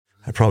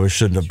I probably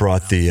shouldn't have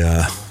brought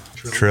the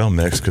trail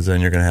mix because then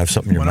you're going to have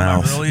something in your mouth.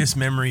 One of my earliest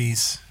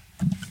memories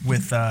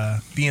with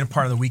being a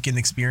part of the weekend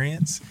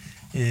experience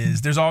is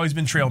there's always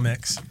been trail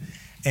mix.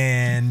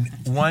 And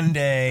one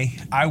day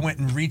I went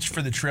and reached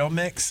for the trail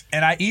mix,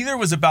 and I either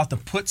was about to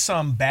put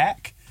some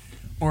back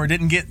or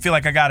didn't feel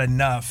like I got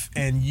enough.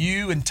 And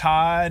you and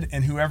Todd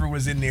and whoever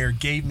was in there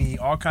gave me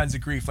all kinds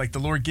of grief. Like, the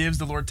Lord gives,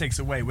 the Lord takes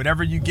away.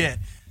 Whatever you get,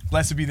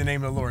 blessed be the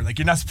name of the Lord. Like,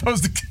 you're not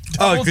supposed to.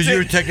 Oh, because you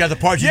were taking out the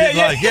parts you didn't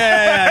like.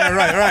 Yeah,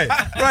 right.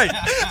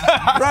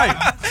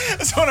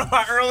 It's one of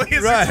my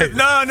earliest. Right.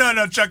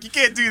 No, Chuck, you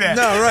can't do that.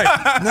 No,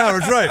 right. No,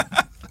 it's right.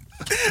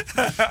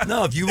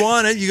 No, if you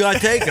want it, you gotta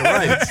take it,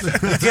 right?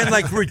 You can't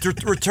like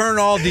return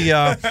all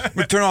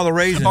the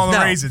raisins. All the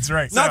raisins,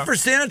 right? Not for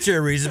sanitary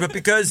reasons, but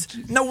because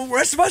the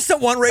rest of us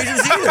don't want raisins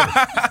either.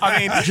 I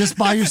mean, just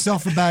buy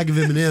yourself a bag of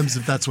M&Ms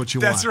if that's what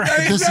you want. That's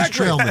right. This is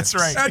trail mix. That's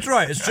right. That's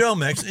right. It's trail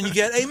mix, and you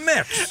get a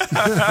mix.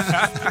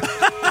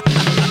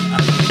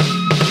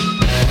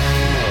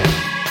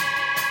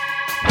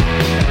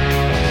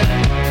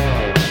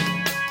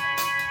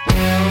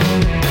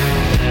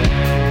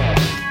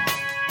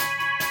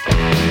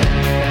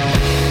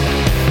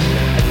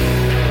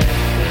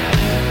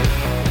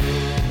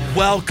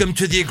 Welcome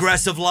to The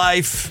Aggressive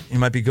Life. You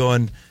might be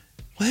going,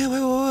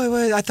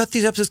 wait. I thought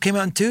these episodes came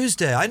out on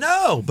Tuesday. I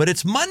know, but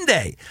it's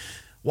Monday.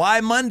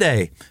 Why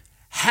Monday?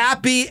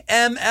 Happy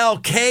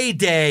MLK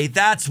Day.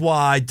 That's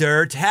why,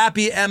 Dirt.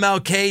 Happy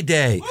MLK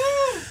Day.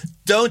 Woo!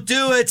 Don't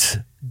do it.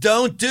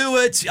 Don't do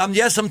it.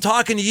 Yes, I'm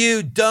talking to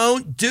you.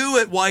 Don't do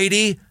it,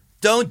 Whitey.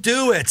 Don't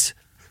do it.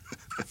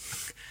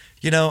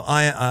 You know,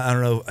 I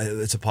don't know.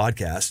 It's a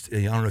podcast.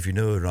 I don't know if you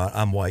know it or not.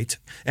 I'm white,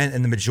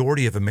 and the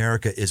majority of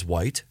America is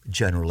white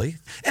generally.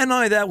 And not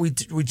only that, we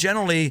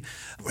generally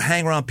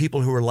hang around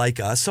people who are like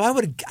us. So I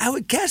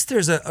would guess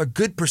there's a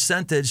good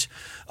percentage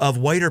of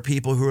whiter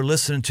people who are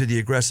listening to The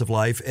Aggressive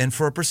Life. And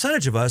for a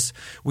percentage of us,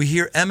 we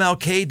hear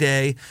MLK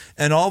Day,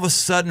 and all of a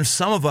sudden,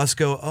 some of us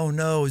go, "Oh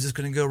no, is this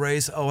going to go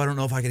race? Oh, I don't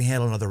know if I can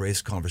handle another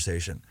race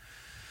conversation."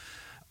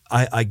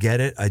 I get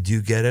it. I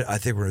do get it. I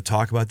think we're going to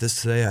talk about this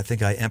today. I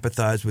think I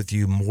empathize with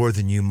you more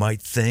than you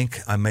might think.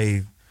 I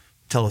may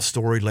tell a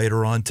story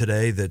later on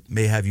today that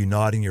may have you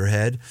nodding your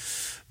head.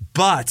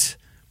 But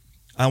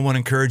I want to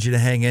encourage you to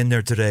hang in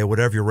there today,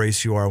 whatever your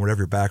race you are,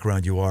 whatever your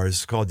background you are.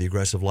 It's called The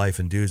Aggressive Life.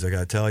 And dudes, I got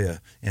to tell you,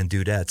 and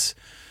dudettes,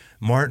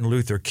 Martin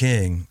Luther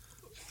King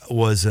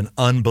was an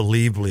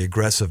unbelievably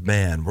aggressive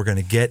man. We're going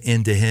to get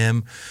into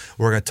him.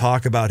 We're going to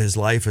talk about his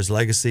life, his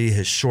legacy,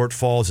 his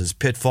shortfalls, his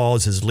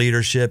pitfalls, his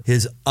leadership,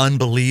 his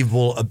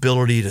unbelievable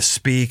ability to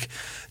speak.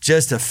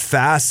 Just a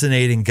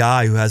fascinating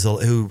guy who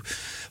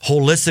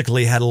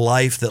holistically had a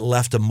life that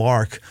left a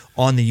mark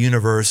on the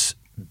universe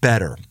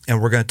better.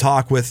 And we're going to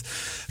talk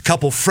with a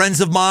couple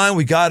friends of mine.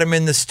 We got them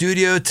in the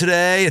studio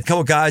today. A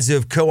couple guys who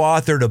have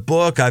co-authored a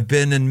book. I've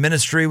been in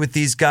ministry with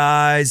these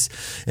guys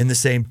in the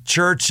same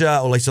church, or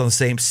at least on the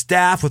same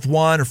staff with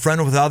one, a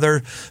friend with other.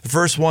 The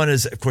first one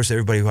is, of course,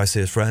 everybody who I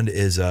say is friend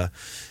is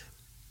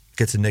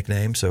gets a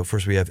nickname. So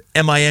first we have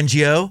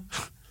Mingo.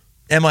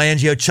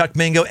 Mingo, Chuck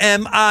Mingo.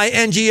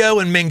 Mingo,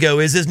 and Mingo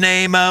is his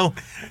name-o.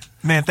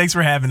 Man, thanks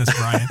for having us,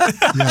 Brian.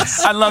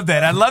 Yes. I love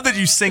that. I love that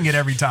you sing it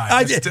every time.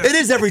 It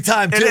is every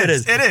time, too. It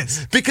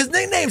is. Because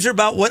nicknames are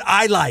about what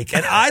I like.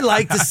 And I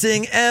like to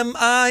sing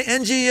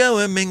Mingo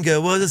and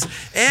Mingo.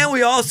 And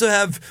we also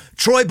have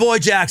Troy Boy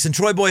Jackson.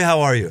 Troy Boy, how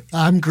are you?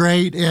 I'm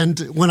great. And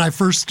when I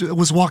first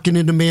was walking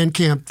into man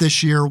camp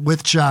this year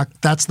with Chuck,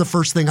 that's the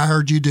first thing I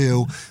heard you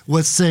do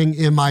was sing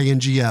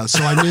Mingo.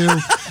 So I knew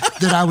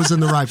that I was in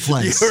the right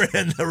place. You're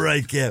in the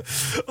right camp.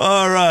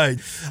 All right.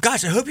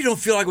 Gosh, I hope you don't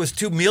feel like it was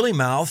too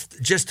mealy-mouthed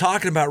just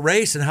talking about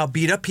race and how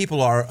beat up people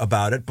are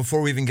about it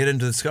before we even get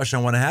into the discussion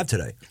I want to have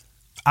today.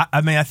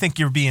 I mean, I think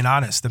you're being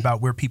honest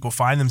about where people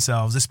find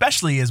themselves,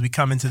 especially as we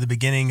come into the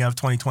beginning of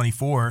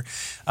 2024,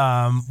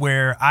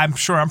 where I'm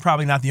sure I'm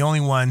probably not the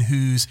only one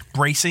who's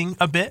bracing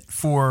a bit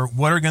for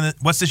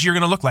what's this year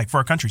going to look like for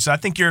our country. So I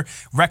think you're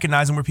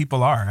recognizing where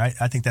people are.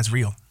 I think that's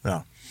real.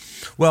 Yeah.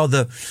 Well,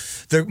 the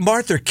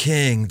Martin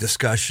King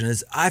discussion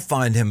is, I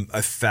find him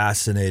a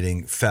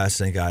fascinating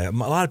guy. A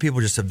lot of people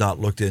just have not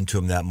looked into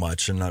him that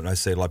much. And I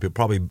say a lot of people,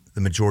 probably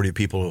the majority of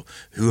people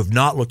who have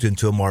not looked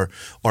into him are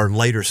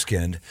lighter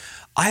skinned.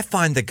 I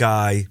find the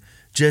guy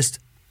just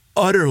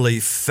utterly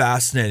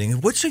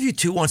fascinating. Which of you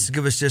two wants to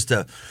give us just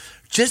a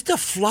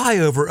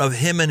flyover of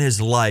him and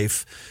his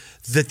life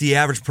that the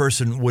average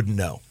person wouldn't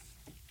know?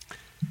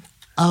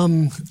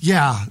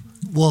 Yeah.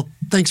 Well,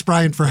 thanks,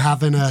 Brian, for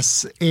having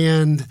us.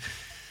 And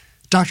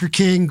Dr.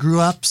 King grew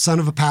up son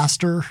of a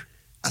pastor.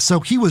 So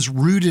he was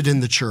rooted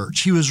in the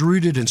church. He was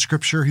rooted in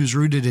Scripture. He was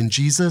rooted in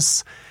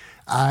Jesus.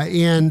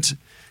 And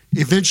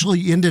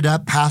eventually ended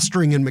up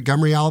pastoring in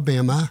Montgomery,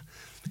 Alabama.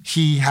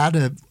 He had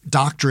a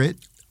doctorate.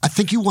 I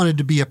think he wanted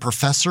to be a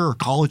professor or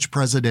college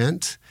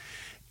president.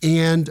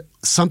 And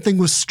something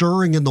was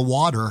stirring in the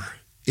water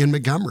in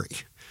Montgomery.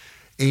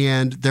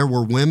 And there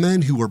were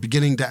women who were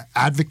beginning to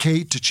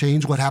advocate to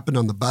change what happened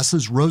on the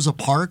buses. Rosa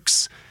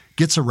Parks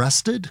gets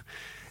arrested.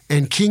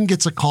 And King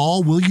gets a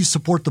call, will you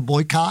support the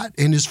boycott?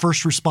 And his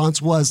first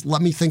response was,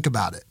 let me think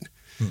about it.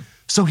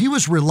 So he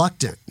was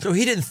reluctant. So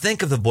he didn't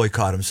think of the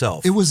boycott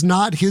himself. It was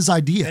not his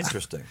idea.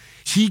 Interesting.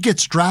 He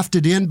gets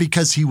drafted in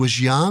because he was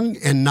young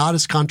and not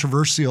as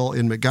controversial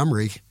in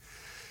Montgomery.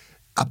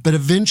 But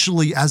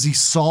eventually, as he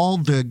saw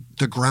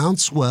the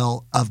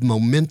groundswell of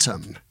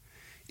momentum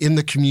in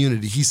the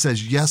community, he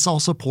says, yes, I'll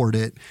support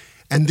it.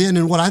 And then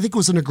in what I think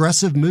was an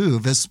aggressive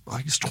move, as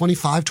he's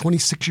 25,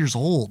 26 years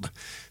old,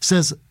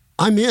 says,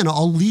 I'm in,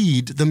 I'll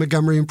lead the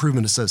Montgomery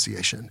Improvement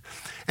Association.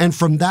 And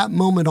from that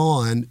moment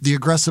on, the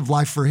aggressive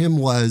life for him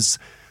was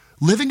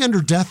living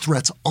under death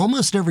threats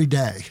almost every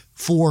day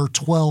for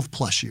 12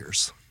 plus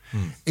years.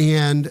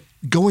 And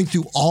going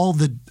through all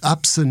the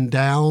ups and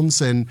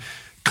downs and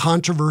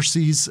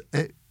controversies.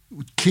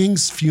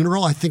 King's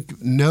funeral, I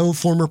think no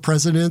former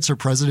presidents or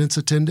presidents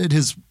attended.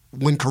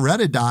 When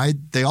Coretta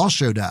died, they all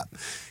showed up.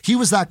 He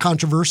was that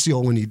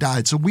controversial when he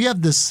died. So we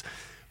have this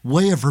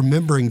way of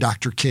remembering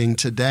Dr. King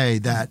today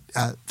that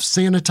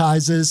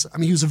sanitizes. I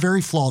mean, he was a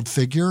very flawed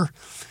figure,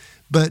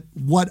 but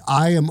what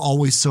I am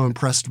always so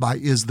impressed by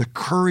is the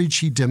courage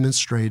he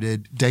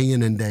demonstrated day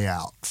in and day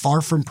out.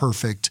 Far from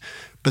perfect,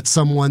 but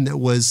someone that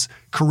was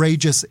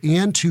courageous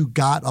and who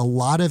got a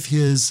lot of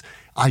his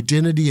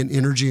identity and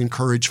energy and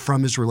courage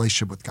from his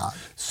relationship with God.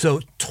 So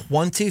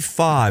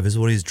 25 is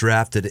when he's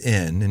drafted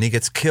in, and he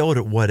gets killed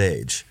at what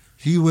age?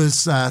 He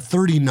was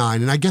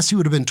 39, and I guess he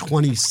would have been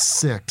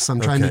 26. I'm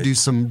trying to do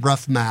some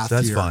rough math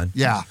That's here. fine.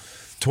 Yeah.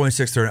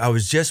 26, 30. I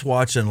was just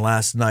watching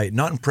last night,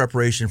 not in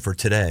preparation for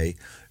today,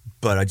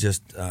 but I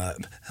just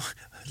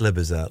Lib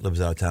is out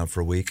of town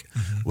for a week,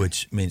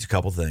 which means a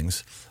couple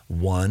things.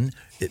 One,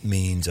 it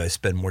means I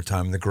spend more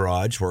time in the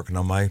garage working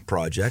on my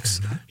projects.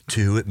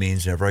 Two, it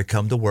means whenever I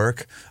come to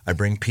work, I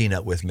bring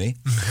Peanut with me.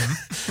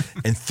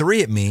 And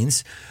three, it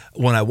means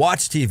when I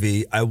watch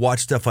TV, I watch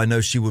stuff I know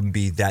she wouldn't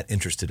be that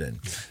interested in.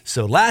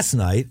 So last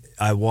night,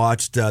 I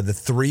watched the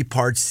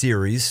 3-part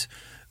series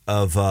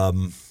of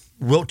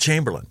Wilt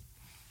Chamberlain.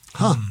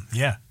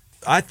 Yeah.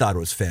 I thought it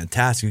was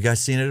fantastic. You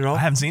guys seen it at all? I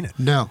haven't seen it.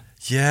 No.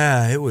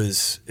 Yeah, it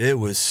was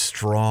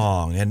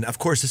strong, and of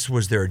course this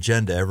was their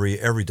agenda.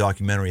 Every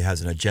documentary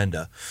has an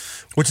agenda,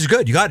 which is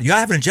good. You got to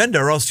have an agenda,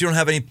 or else you don't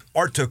have any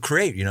art to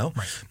create. Right.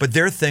 But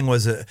their thing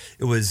was it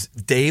was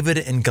David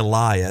and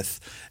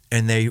Goliath,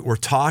 and they were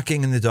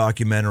talking in the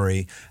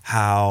documentary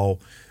how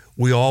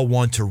we all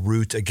want to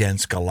root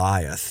against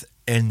Goliath,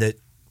 and that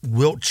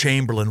Wilt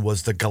Chamberlain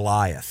was the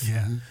Goliath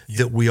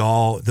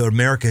that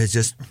America has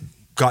just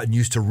gotten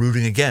used to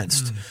rooting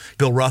against.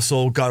 Bill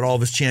Russell got all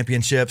of his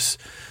championships.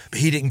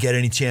 He didn't get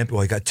any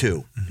Well, he got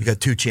 2. He got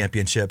 2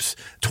 championships.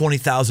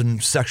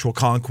 20,000 sexual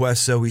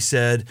conquests, so he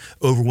said,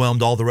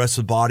 overwhelmed all the rest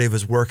of the body of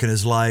his work in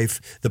his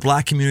life. The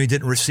black community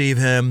didn't receive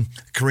him.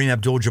 Kareem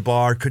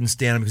Abdul-Jabbar couldn't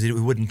stand him because he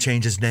wouldn't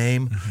change his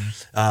name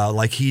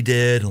like he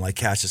did and like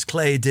Cassius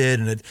Clay did.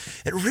 And it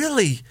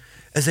really,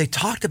 as they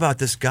talked about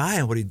this guy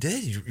and what he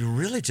did, you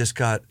really just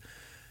got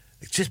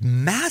just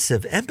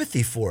massive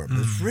empathy for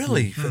him. It's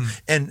really,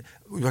 and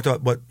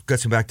what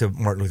gets me back to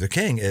Martin Luther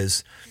King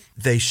is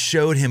they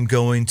showed him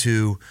going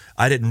to,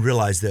 I didn't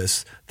realize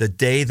this, the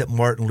day that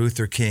Martin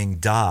Luther King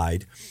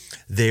died,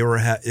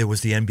 it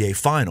was the NBA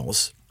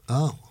Finals.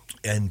 Oh.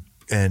 And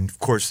of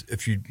course,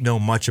 if you know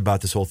much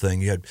about this whole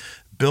thing, you had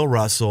Bill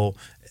Russell,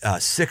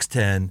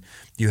 6'10",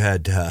 you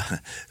had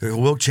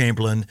Wilt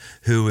Chamberlain,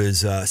 who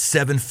is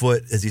 7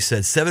 foot, as he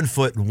said, 7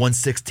 foot and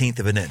 1/16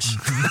 of an inch.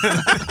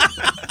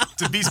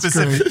 To be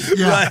specific.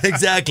 Yeah. Right,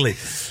 exactly.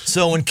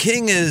 So when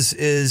King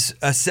is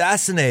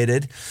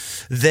assassinated,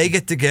 they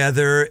get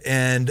together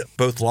and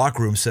both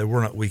locker rooms said,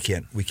 we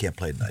can't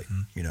play tonight.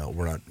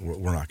 We're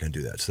not going to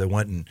do that. So they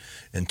went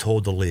and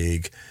told the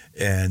league,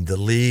 and the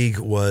league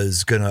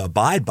was going to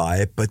abide by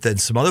it, but then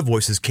some other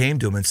voices came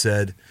to him and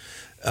said,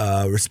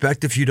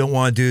 respect if you don't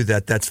want to do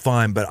that, that's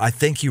fine, but I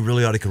think you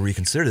really ought to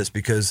reconsider this,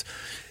 because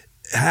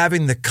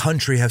having the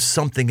country have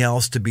something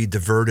else to be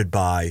diverted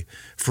by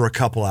for a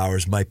couple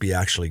hours might be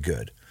actually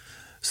good.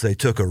 So they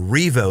took a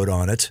revote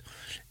on it,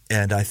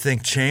 and I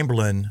think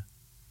Chamberlain,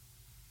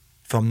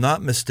 if I'm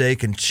not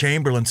mistaken,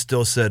 Chamberlain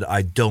still said,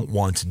 I don't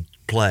want to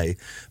play,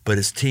 but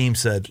his team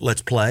said,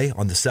 let's play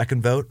on the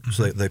second vote,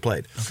 so they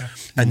played. Okay.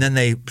 And then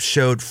they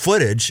showed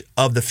footage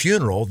of the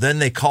funeral, then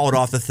they called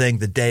off the thing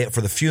the day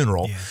for the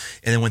funeral,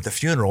 and then went to the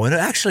funeral. And it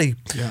actually,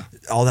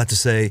 all that to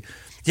say,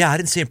 I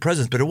didn't see any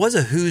presidents, but it was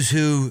a who's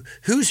who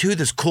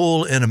that's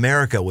cool in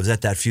America was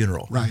at that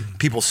funeral. Right.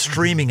 People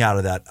streaming out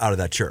of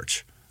that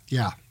church.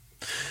 Yeah.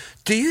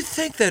 Do you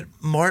think that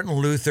Martin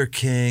Luther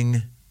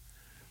King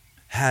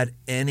had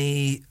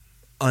any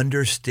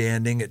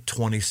understanding at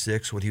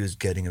 26 what he was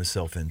getting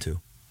himself into?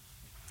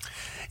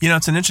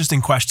 It's an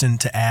interesting question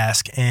to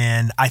ask.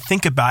 And I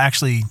think about,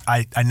 actually,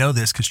 I know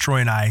this because Troy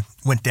and I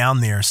went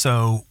down there.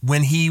 So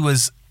when he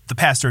was the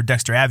pastor of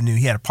Dexter Avenue,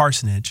 he had a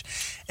parsonage,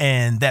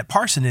 and that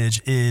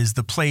parsonage is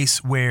the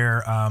place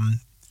where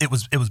it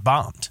was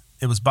bombed.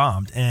 It was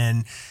bombed,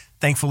 and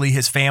thankfully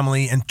his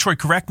family, and Troy,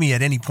 correct me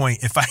at any point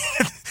if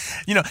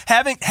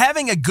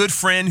having a good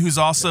friend who's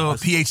also a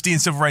PhD in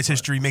civil rights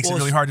history makes it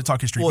really hard to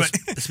talk history.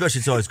 But especially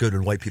it's always good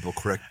when white people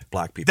correct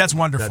black people. That's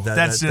wonderful.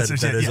 That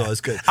is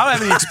always good. I don't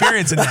have any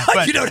experience in that.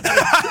 But you don't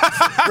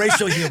have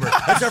racial humor.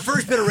 That's our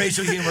first bit of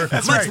racial humor.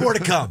 Much more to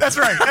come. That's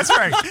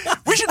right.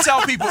 We should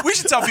tell people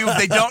if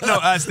they don't know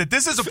us that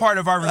this is a part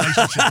of our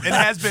relationship and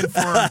has been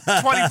for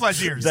 20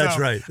 plus years. That's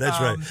right.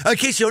 In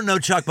case you don't know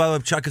Chuck, by the way,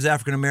 Chuck is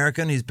African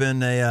American. He's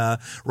been a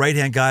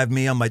right-hand guy of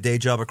me on my day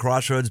job at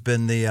Crossroads,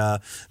 been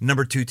the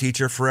number 2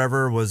 teacher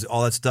forever, was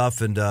all that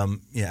stuff. And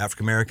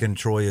African American.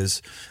 Troy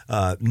is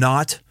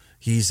not.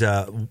 He's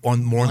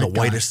on more on the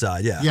whiter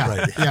side.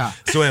 Yeah.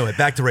 So anyway,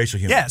 back to racial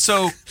humor. Yeah,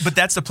 but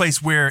that's the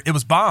place where it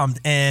was bombed,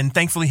 and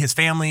thankfully his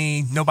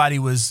family, nobody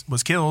was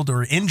killed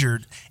or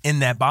injured in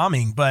that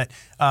bombing. But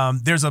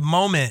there's a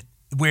moment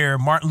where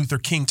Martin Luther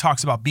King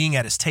talks about being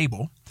at his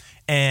table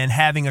and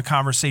having a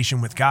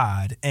conversation with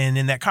God. And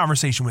in that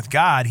conversation with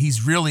God,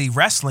 he's really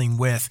wrestling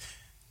with,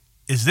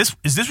 is this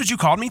what you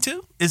called me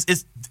to?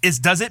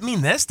 Does it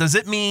mean this? Does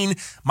it mean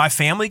my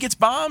family gets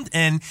bombed?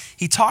 And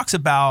he talks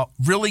about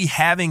really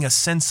having a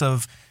sense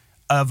of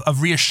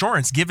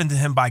reassurance given to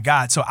him by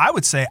God. So I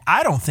would say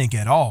I don't think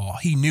at all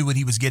he knew what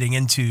he was getting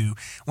into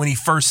when he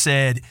first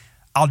said,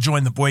 I'll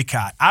join the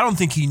boycott. I don't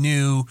think he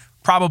knew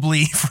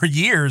probably for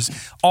years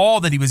all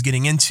that he was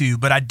getting into,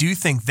 but I do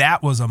think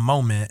that was a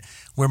moment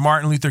where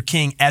Martin Luther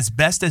King, as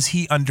best as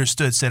he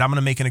understood, said, I'm going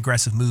to make an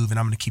aggressive move and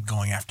I'm going to keep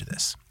going after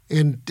this.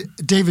 And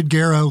David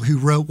Garrow, who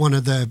wrote one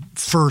of the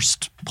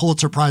first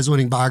Pulitzer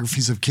Prize-winning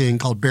biographies of King,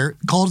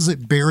 calls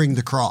it Bearing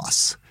the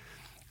Cross,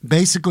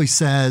 basically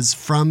says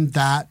from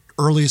that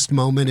earliest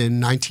moment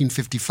in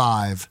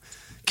 1955,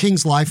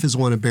 King's life is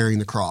one of bearing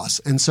the cross.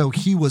 And so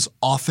he was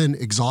often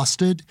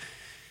exhausted.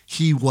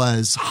 He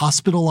was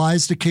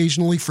hospitalized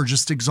occasionally for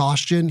just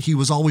exhaustion. He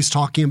was always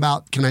talking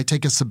about, can I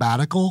take a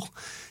sabbatical?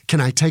 Can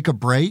I take a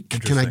break?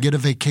 Can I get a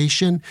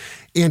vacation?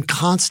 And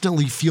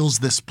constantly feels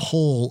this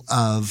pull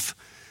of,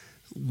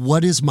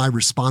 what is my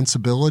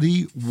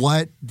responsibility?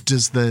 What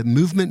does the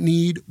movement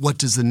need? What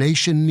does the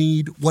nation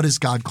need? What is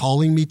God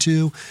calling me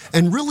to?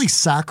 And really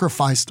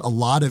sacrificed a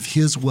lot of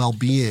his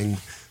well-being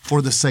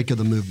for the sake of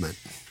the movement.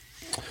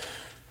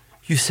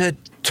 You said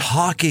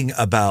talking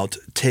about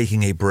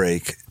taking a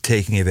break,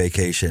 taking a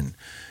vacation.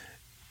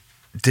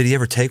 Did he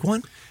ever take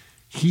one?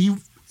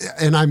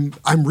 And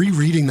I'm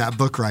rereading that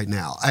book right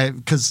now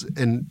and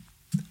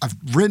I've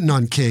written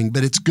on King,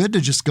 but it's good to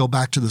just go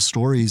back to the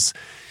stories.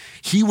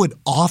 He would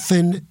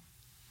often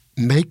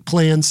make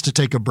plans to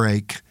take a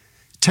break,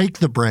 take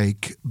the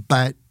break,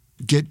 but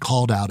get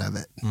called out of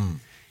it.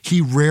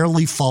 He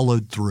rarely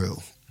followed through.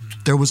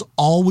 There was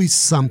always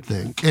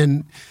something.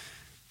 And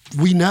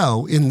we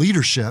know in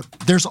leadership,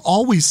 there's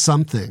always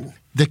something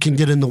that can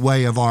get in the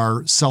way of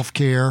our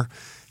self-care,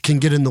 can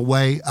get in the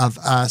way of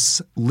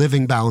us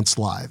living balanced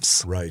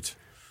lives. Right.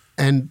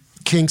 And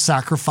King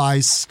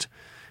sacrificed.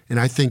 And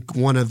I think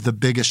one of the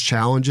biggest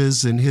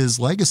challenges in his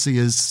legacy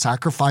is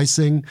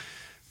sacrificing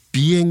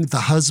being the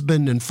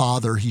husband and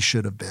father he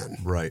should have been.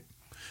 Right.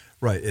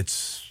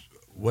 It's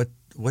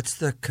what's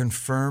the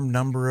confirmed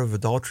number of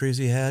adulteries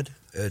he had?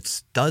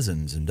 It's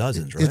dozens and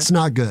dozens, right? It's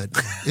not good.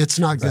 It's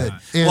not good.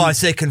 Well, I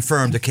say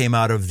confirmed. It came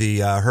out of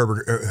the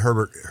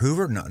Herbert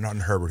Hoover. No, not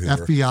Herbert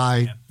Hoover.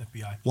 FBI. Yeah,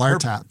 FBI.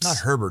 Wiretaps. Not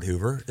Herbert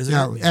Hoover. Is it?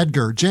 No,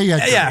 Edgar. J.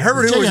 Edgar. Yeah,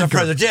 Herbert Hoover was the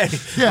Edgar.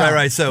 president. Yeah.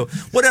 Right. So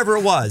whatever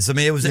it was, I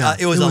mean, it was a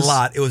lot.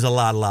 It was a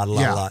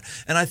lot.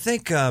 And I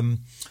think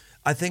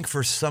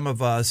for some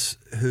of us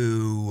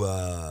who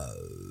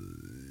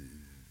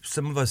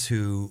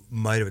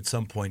might have at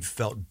some point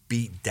felt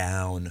beat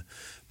down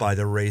by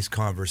the race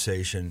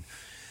conversation,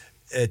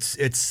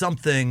 it's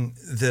something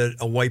that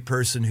a white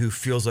person who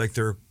feels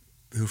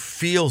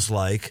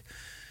like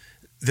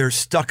they're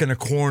stuck in a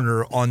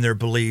corner on their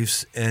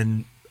beliefs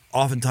and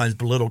oftentimes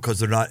belittled because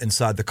they're not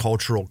inside the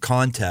cultural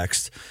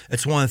context.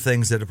 It's one of the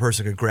things that a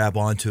person could grab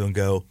onto and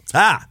go,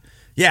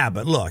 yeah,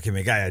 but look, I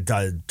mean, guy had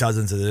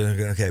dozens of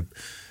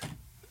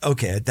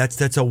okay,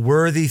 that's a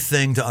worthy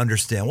thing to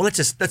understand. Well,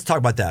 let's talk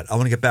about that. I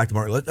want to get back to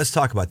Martin. Let's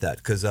talk about that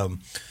because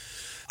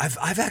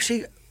I've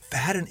actually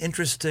had an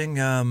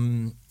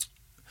interesting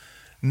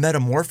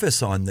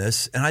metamorphosis on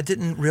this, and I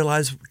didn't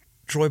realize,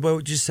 Troy,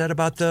 what you said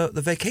about the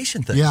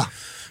vacation thing. Yeah.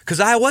 Because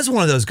I was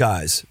one of those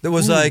guys that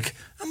was like,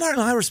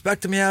 Martin, I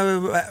respect him.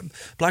 Yeah,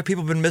 black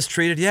people have been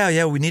mistreated.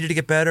 Yeah, we needed to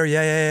get better.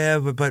 Yeah.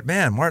 But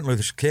man, Martin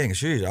Luther King,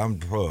 geez, I'm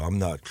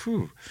not.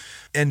 Whew.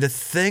 And the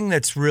thing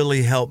that's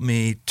really helped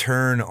me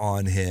turn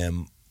on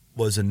him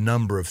was a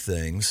number of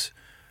things.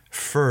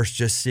 First,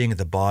 just seeing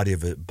the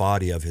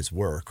body of his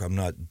work. I'm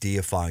not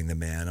deifying the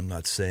man. I'm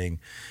not saying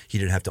he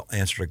didn't have to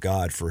answer to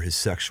God for his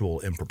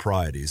sexual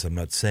improprieties. I'm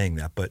not saying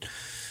that. But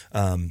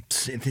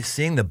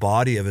seeing the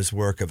body of his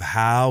work, of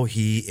how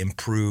he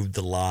improved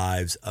the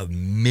lives of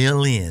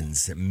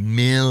millions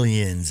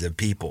of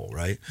people,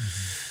 right?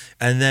 Mm-hmm.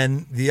 And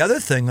then the other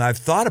thing I've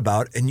thought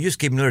about, and you just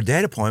gave me another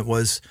data point,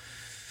 was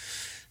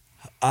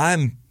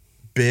I'm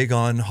big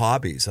on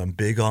hobbies. I'm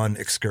big on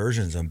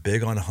excursions. I'm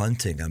big on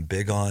hunting. I'm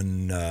big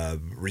on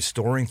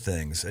restoring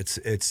things.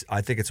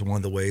 I think it's one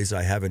of the ways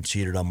I haven't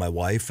cheated on my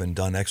wife and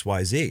done X,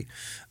 Y, Z.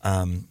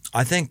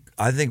 I think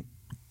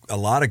a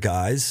lot of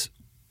guys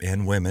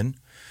and women,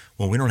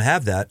 when we don't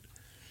have that,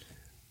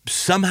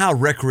 somehow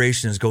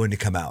recreation is going to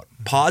come out,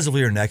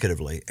 positively or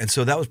negatively. And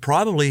so that was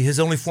probably his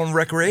only form of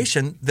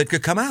recreation that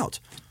could come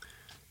out.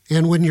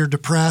 And when you're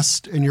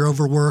depressed and you're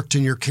overworked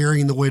and you're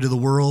carrying the weight of the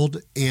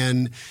world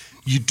and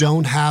you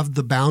don't have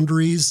the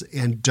boundaries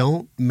and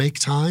don't make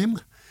time,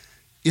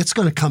 it's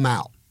going to come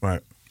out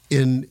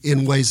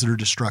in ways that are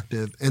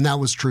destructive. And that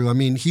was true. I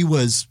mean, he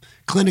was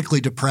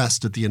clinically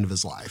depressed at the end of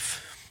his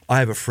life. I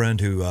have a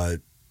friend who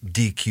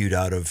DQ'd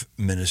out of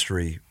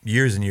ministry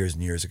years and years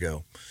and years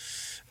ago.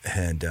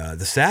 And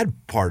the sad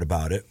part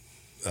about it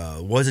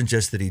wasn't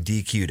just that he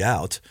DQ'd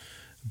out,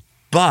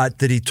 but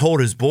that he told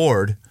his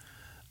board,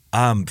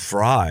 I'm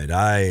fried.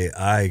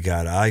 I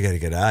got to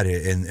get out of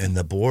here. And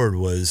the board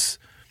was,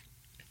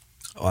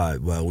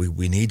 well,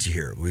 we need you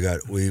here. We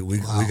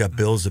got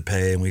bills to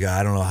pay, and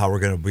I don't know how we're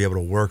going to be able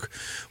to work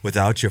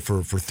without you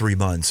for 3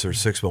 months or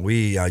 6 months.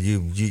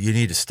 You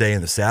need to stay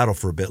in the saddle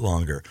for a bit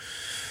longer.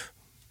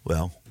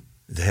 Well,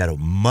 they had a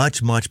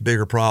much, much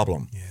bigger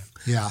problem.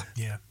 Yeah.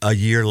 A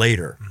year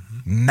later,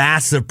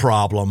 massive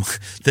problem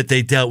that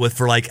they dealt with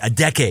for like a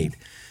decade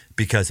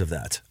because of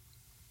that.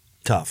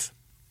 Tough.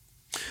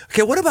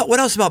 Okay, what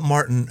else about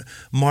Martin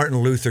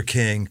Luther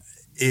King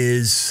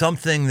is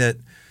something that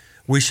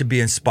we should be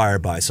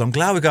inspired by? So I'm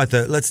glad we got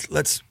the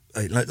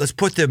let's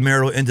put the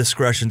marital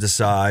indiscretions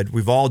aside.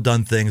 We've all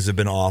done things that have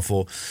been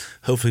awful.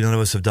 Hopefully none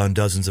of us have done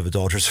dozens of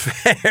adulterous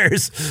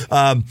affairs.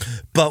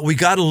 But we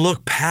got to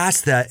look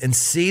past that and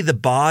see the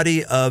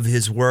body of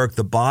his work,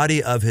 the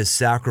body of his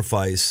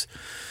sacrifice.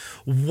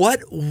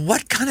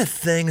 What kind of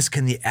things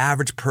can the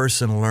average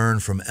person learn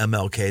from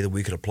MLK that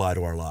we could apply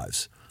to our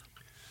lives?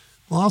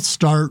 Well, I'll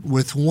start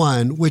with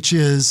one, which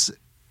is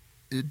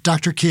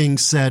Dr. King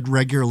said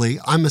regularly,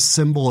 I'm a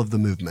symbol of the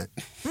movement.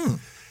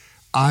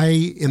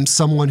 I am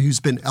someone who's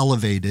been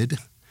elevated.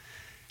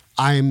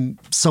 I'm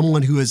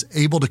someone who is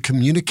able to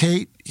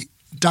communicate.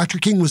 Dr.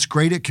 King was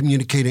great at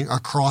communicating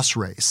across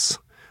race,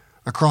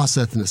 across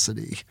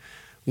ethnicity.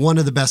 One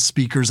of the best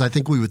speakers, I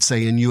think we would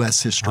say, in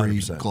U.S. history,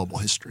 100%. Global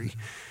history.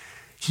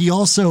 He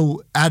also,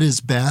 at his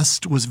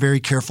best, was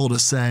very careful to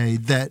say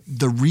that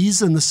the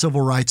reason the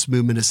civil rights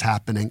movement is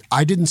happening,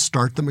 I didn't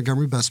start the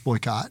Montgomery bus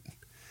boycott.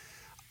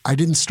 I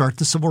didn't start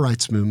the civil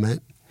rights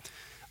movement.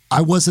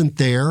 I wasn't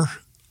there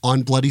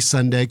on Bloody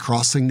Sunday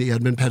crossing the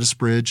Edmund Pettus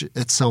Bridge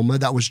at Selma.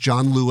 That was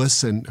John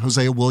Lewis and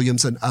Hosea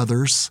Williams and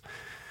others.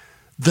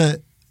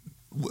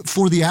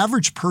 For the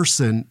average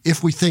person,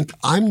 if we think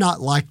I'm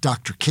not like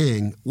Dr.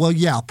 King, well,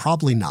 yeah,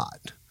 probably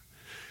not.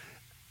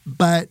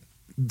 But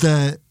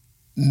the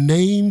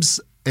names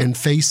and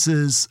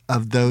faces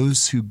of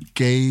those who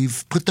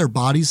put their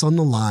bodies on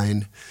the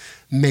line,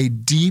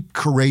 made deep,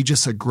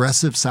 courageous,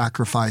 aggressive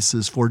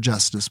sacrifices for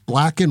justice,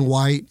 black and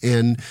white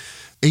and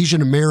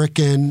Asian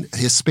American,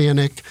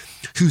 Hispanic,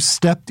 who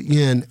stepped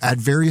in at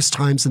various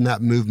times in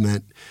that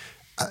movement.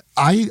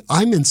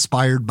 I'm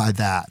inspired by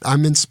that.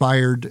 I'm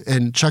inspired,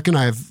 and Chuck and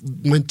I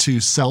went to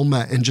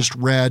Selma and just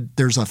read,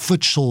 there's a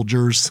foot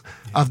soldiers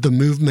of the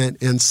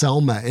movement in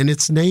Selma, and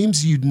it's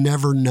names you'd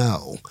never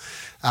know.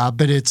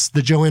 But it's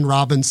the Joanne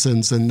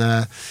Robinsons and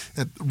the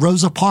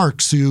Rosa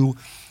Parks, who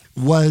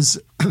was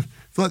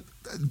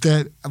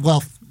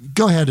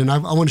go ahead, and I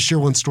want to share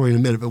one story in a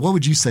minute, but what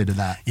would you say to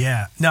that?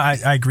 Yeah. No,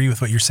 I agree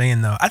with what you're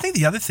saying, though. I think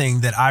the other thing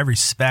that I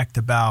respect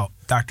about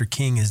Dr.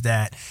 King is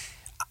that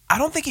I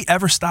don't think he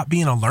ever stopped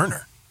being a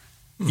learner.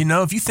 You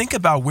know, if you think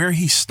about where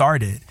he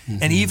started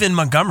and even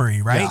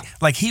Montgomery, right? Yeah.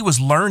 Like he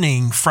was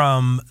learning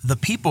from the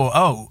people,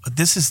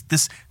 this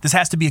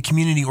has to be a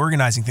community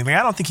organizing thing. Like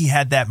I don't think he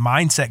had that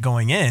mindset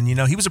going in. You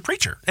know, he was a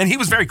preacher and he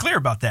was very clear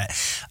about that.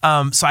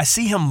 So I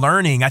see him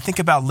learning. I think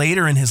about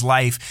later in his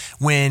life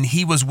when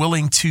he was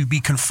willing to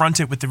be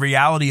confronted with the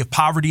reality of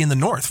poverty in the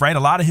North, right? A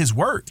lot of his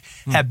work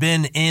had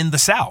been in the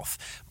South.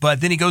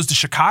 But then he goes to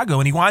Chicago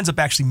and he winds up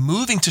actually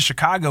moving to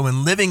Chicago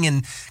and living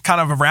in kind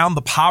of around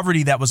the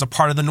poverty that was a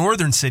part of the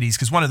northern cities,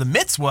 because one of the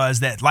myths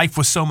was that life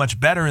was so much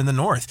better in the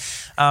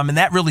North. And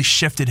that really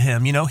shifted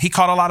him. You know, he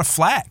caught a lot of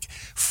flack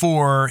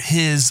for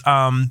his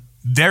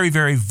very,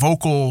 very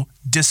vocal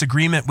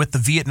disagreement with the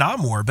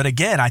Vietnam War. But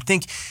again, I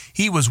think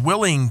he was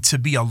willing to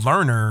be a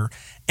learner.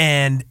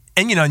 And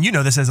you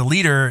know this as a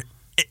leader,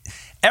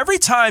 every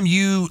time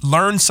you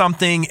learn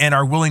something and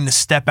are willing to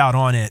step out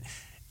on it,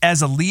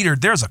 as a leader,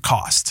 there's a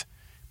cost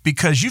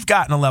because you've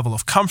gotten a level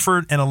of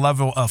comfort and a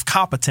level of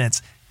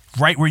competence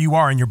right where you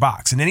are in your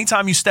box. And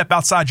anytime you step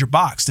outside your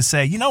box to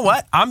say, you know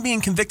what, I'm being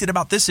convicted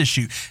about this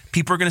issue,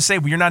 people are going to say,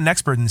 well, you're not an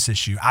expert in this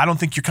issue. I don't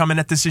think you're coming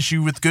at this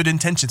issue with good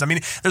intentions. I mean,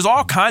 there's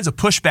all kinds of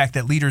pushback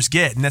that leaders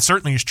get. And that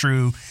certainly is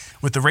true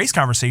with the race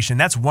conversation.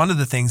 That's one of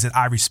the things that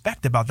I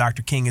respect about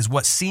Dr. King is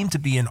what seemed to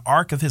be an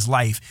arc of his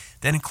life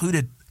that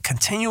included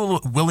continual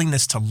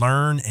willingness to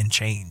learn and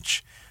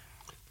change.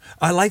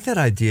 I like that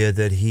idea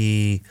that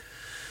he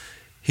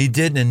He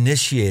didn't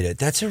initiate it.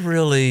 That's a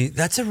really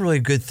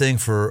good thing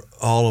for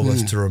all of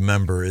us to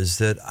remember, is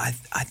that I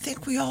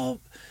think we all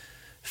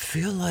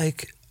feel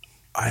like,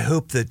 I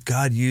hope that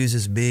God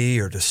uses me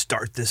or to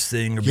start this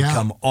thing or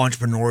become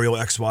entrepreneurial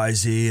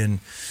XYZ, and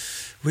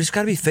we just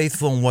got to be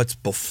faithful in what's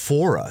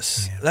before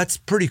us. Yeah. That's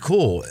pretty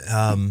cool.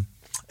 And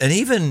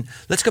even,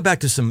 let's go back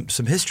to some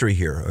history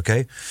here,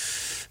 okay?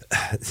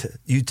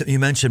 You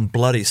mentioned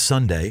Bloody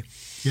Sunday.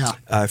 Yeah.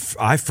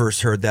 I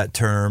first heard that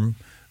term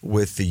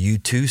with the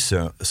U2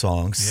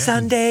 song,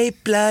 Sunday,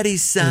 Bloody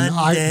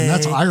Sunday. And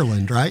that's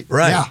Ireland, right?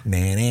 Right.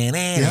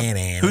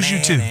 Yeah. Who's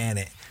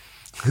U2?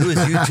 Who is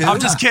U2? I'm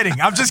just kidding.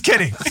 Who's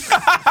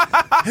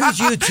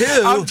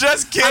U2? I'm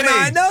just kidding.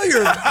 I know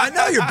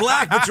you're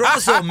black, but you're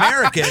also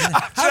American.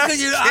 How can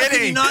you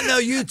not know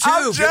U2?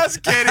 I'm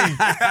just kidding.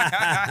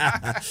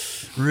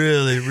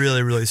 Really,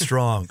 really, really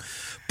strong.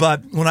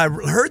 But when I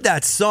heard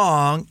that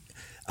song,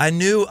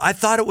 I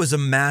thought it was a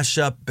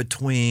mashup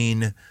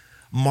between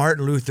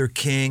Martin Luther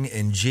King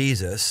and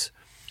Jesus,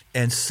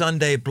 and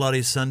Sunday,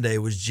 Bloody Sunday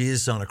was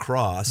Jesus on a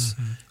cross.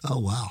 Mm-hmm. Oh,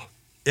 wow.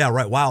 Yeah,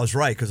 right. Wow is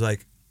right, because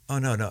like, oh,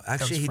 no.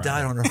 Actually, he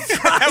died on a Friday.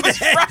 That was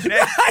Friday.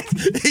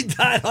 Right? He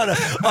died on a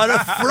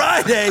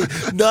Friday,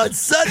 not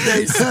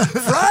Sunday.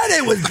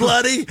 Friday was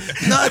bloody,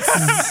 not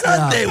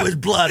Sunday was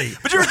bloody.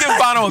 But you're giving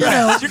Bono a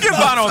pass. You're giving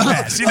Bono a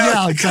pass. You know?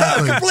 Yeah,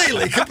 exactly.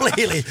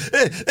 Completely.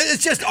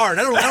 It's just art.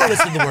 I don't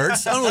listen to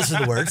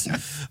the words.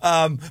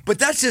 But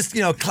that's just,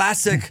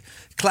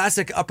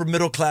 classic upper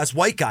middle class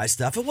white guy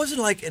stuff. It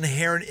wasn't like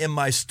inherent in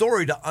my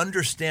story to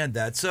understand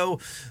that. So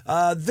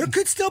there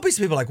could still be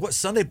some people like, what,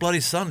 Sunday,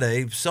 Bloody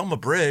Sunday, Selma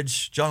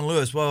Bridge, John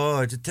Lewis.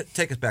 Whoa.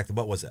 Take us back to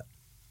what was that?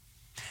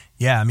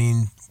 Yeah,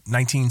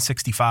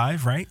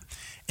 1965, right?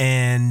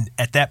 And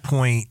at that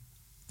point,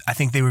 I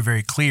think they were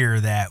very clear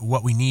that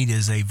what we need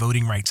is a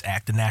Voting Rights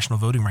Act, a National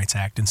Voting Rights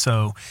Act. And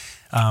so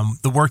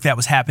the work that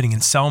was happening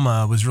in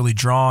Selma was really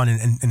drawn,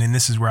 and then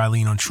this is where I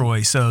lean on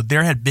Troy. So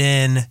there had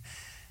been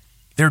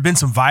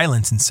some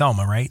violence in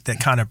Selma, right, that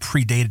kind of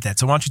predated that.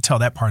 So why don't you tell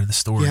that part of the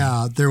story?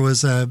 Yeah, there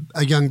was a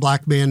young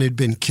black man who'd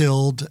been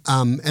killed.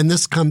 And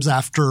this comes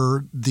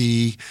after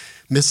the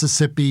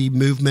Mississippi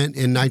movement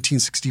in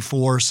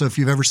 1964. So if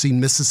you've ever seen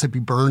Mississippi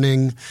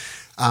Burning,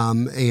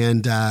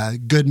 and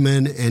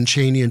Goodman and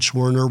Cheney and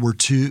Schwerner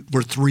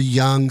were three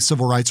young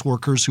civil rights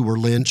workers who were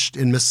lynched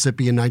in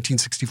Mississippi in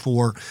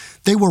 1964.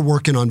 They were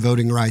working on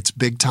voting rights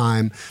big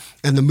time.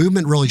 And the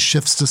movement really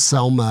shifts to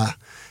Selma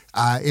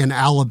in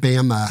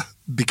Alabama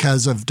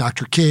because of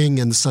Dr. King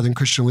and the Southern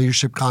Christian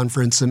Leadership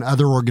Conference and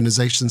other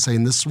organizations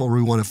saying this is where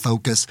we want to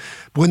focus.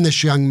 When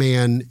this young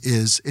man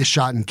is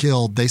shot and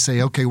killed, they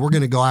say, okay, we're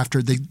going to go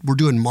after – we're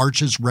doing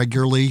marches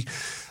regularly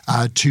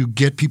to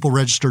get people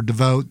registered to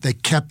vote. They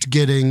kept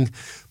getting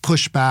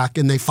pushback,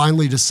 and they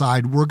finally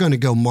decide we're going to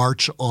go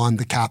march on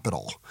the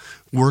Capitol.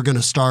 We're going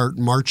to start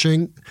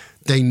marching.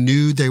 They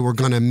knew they were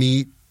going to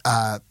meet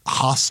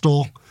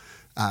hostile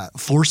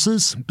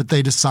forces, but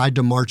they decide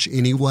to march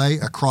anyway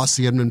across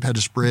the Edmund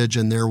Pettus Bridge,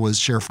 and there was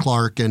Sheriff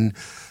Clark, and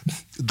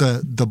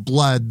the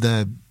blood,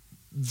 the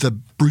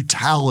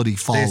brutality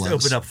follows. They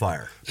just opened up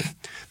fire.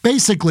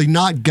 Basically,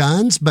 not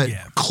guns, but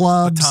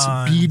clubs,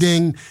 batons,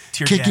 beating,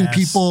 kicking gas.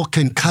 people,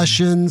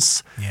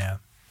 concussions,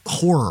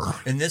 horror.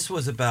 And this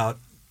was about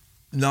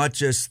not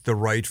just the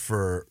right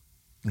for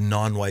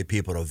non-white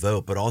people to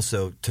vote, but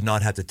also to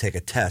not have to take a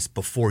test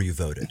before you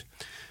voted.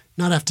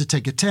 Not have to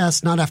take a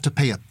test, not have to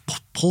pay a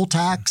poll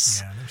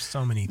tax. Yeah, there's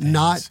so many things.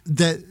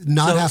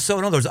 So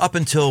in other words, up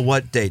until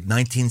what date?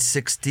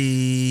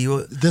 1960?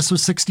 This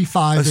was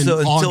 65 in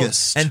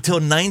August. Until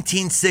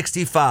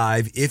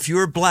 1965, if you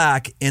were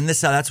black in the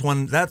South,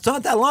 that's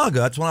not that long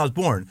ago. That's when I was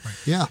born. Right.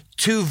 Yeah.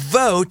 To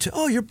vote,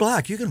 you're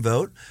black, you can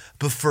vote.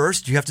 But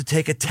first, you have to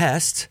take a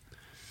test.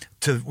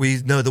 We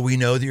know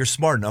that you're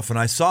smart enough. And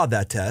I saw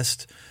that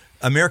test.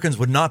 Americans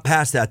would not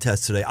pass that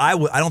test today. I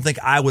don't think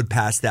I would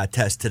pass that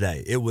test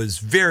today. It was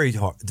very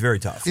hard, very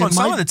tough. Well,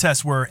 some of the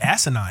tests were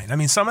asinine.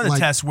 Some of the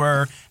tests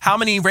were how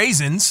many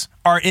raisins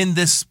are in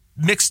this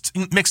mixed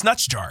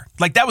nuts jar.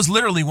 Like that was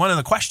literally one of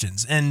the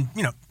questions. And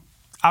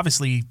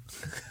obviously,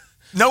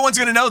 no one's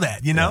going to know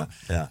that.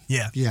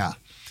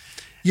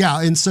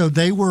 Yeah, and so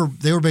they were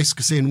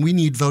basically saying we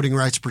need voting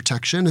rights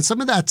protection,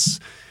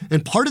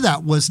 and part of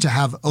that was to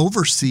have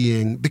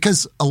overseeing,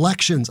 because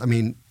elections.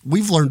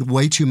 We've learned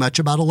way too much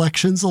about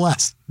elections the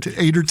last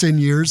 8 or 10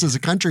 years as a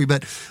country,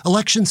 but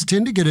elections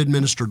tend to get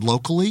administered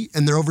locally,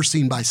 and they're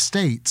overseen by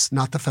states,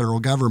 not the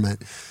federal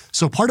government.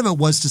 So part of it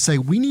was to say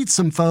we need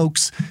some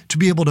folks to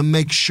be able to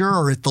make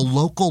sure at the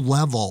local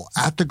level,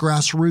 at the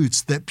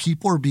grassroots, that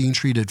people are being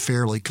treated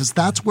fairly, because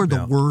that's where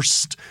the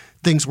worst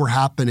things were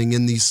happening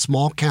in these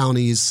small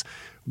counties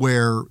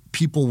where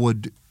people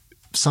would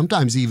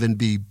sometimes even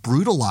be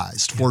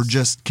brutalized for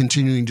just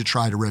continuing to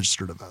try to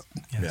register to vote.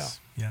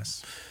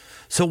 Yes.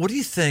 So what do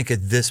you think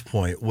at this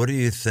point? What do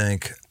you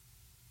think?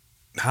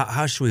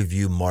 How should we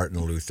view Martin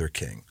Luther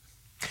King?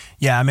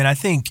 Yeah, I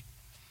think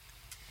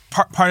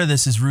part of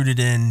this is rooted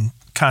in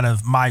kind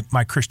of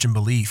my Christian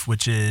belief,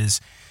 which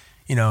is,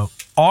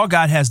 all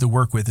God has to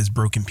work with is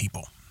broken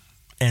people.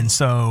 And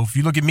so if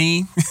you look at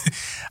me,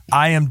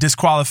 I am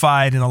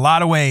disqualified in a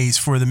lot of ways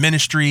for the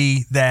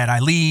ministry that I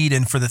lead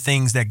and for the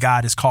things that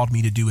God has called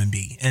me to do and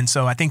be. And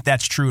so I think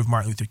that's true of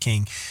Martin Luther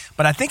King.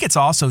 But I think it's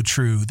also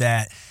true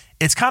that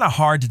it's kind of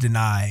hard to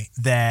deny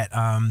that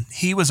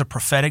he was a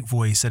prophetic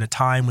voice at a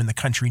time when the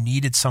country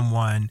needed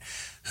someone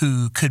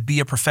who could be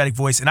a prophetic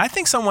voice. And I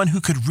think someone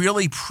who could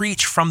really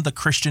preach from the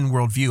Christian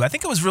worldview. I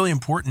think it was really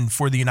important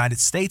for the United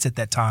States at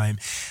that time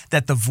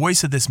that the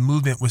voice of this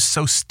movement was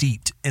so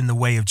steeped in the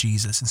way of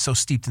Jesus and so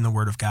steeped in the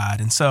word of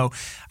God. And so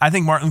I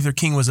think Martin Luther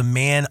King was a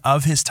man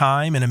of his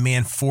time and a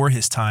man for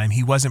his time.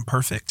 He wasn't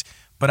perfect,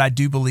 but I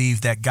do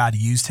believe that God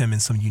used him in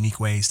some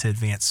unique ways to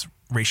advance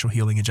racial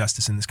healing and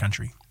justice in this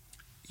country.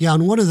 Yeah,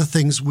 and one of the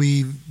things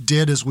we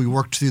did as we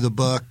worked through the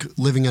book,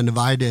 Living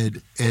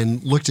Undivided,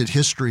 and looked at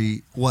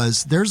history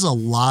was there's a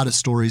lot of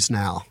stories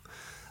now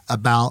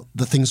about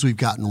the things we've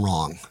gotten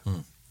wrong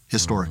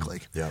historically.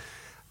 Mm-hmm. Yep.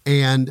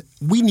 And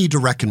we need to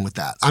reckon with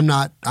that. I'm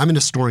an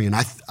historian.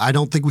 I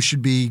don't think we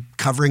should be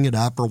covering it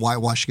up or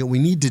whitewashing it. We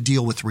need to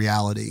deal with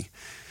reality.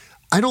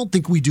 I don't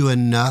think we do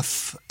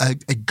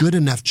a good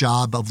enough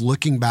job of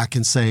looking back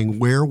and saying,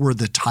 where were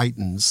the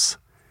titans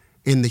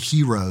and the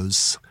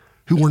heroes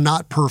who were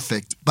not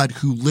perfect, but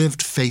who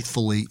lived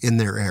faithfully in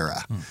their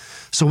era.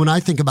 So when I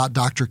think about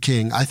Dr.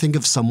 King, I think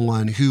of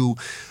someone who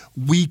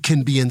we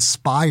can be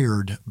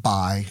inspired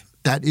by,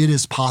 that it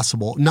is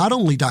possible, not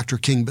only Dr.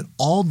 King, but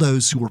all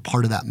those who were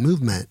part of that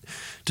movement,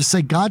 to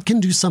say God can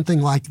do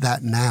something like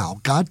that now.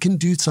 God can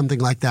do something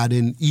like that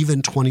in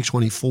even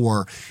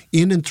 2024,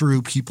 in and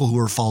through people who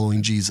are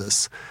following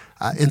Jesus.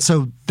 And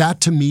so that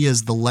to me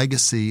is the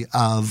legacy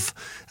of,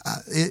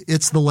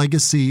 it's the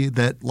legacy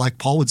that, like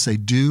Paul would say,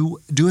 do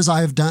as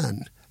I have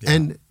done. Yeah.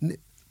 And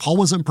Paul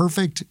wasn't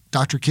perfect.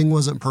 Dr. King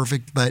wasn't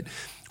perfect. But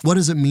what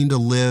does it mean to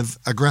live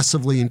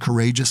aggressively and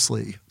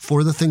courageously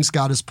for the things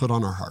God has put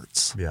on our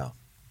hearts? Yeah.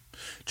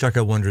 Chuck,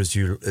 I wonder, as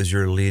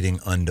you're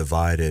leading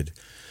Undivided,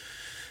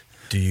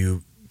 do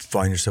you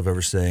find yourself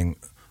ever saying,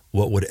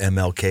 what would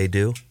MLK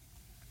do?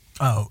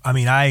 Oh, I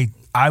mean, I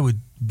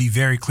would be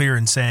very clear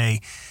and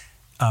say,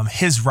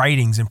 his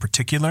writings in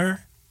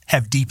particular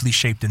have deeply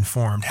shaped and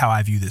formed how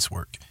I view this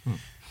work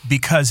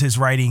because his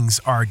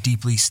writings are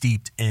deeply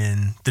steeped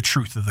in the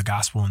truth of the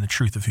gospel and the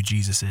truth of who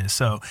Jesus is.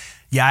 So,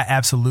 yeah, I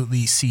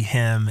absolutely see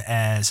him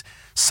as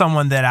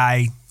someone that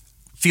I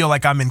feel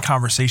like I'm in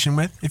conversation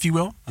with, if you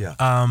will,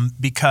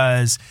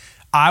 because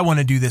I want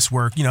to do this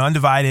work. You know,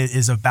 Undivided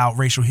is about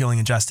racial healing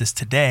and justice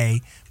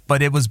today,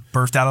 but it was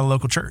birthed out of a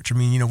local church. I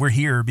mean, you know, we're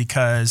here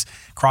because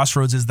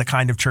Crossroads is the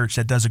kind of church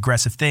that does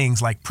aggressive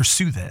things like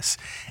pursue this.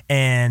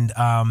 And,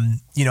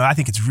 you know, I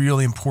think it's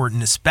really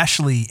important,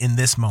 especially in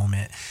this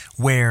moment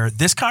where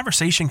this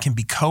conversation can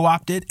be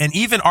co-opted, and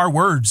even our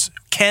words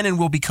can and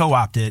will be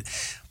co-opted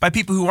by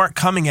people who aren't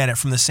coming at it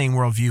from the same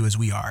worldview as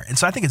we are. And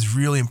so I think it's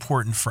really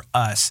important for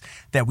us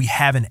that we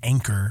have an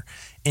anchor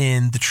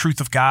in the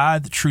truth of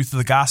God, the truth of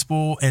the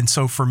gospel. And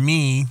so for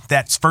me,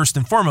 that's first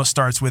and foremost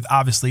starts with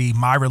obviously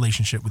my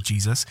relationship with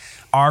Jesus,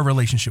 our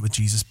relationship with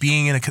Jesus,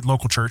 being in a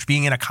local church,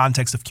 being in a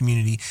context of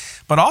community,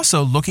 but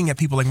also looking at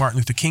people like Martin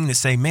Luther King to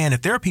say, man,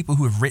 if there are people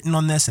who have written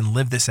on this and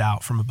lived this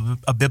out from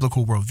a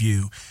biblical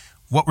worldview,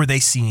 what were they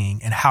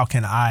seeing and how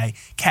can I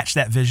catch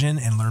that vision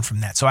and learn from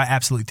that? So I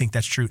absolutely think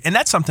that's true. And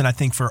that's something I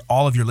think for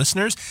all of your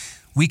listeners,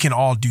 we can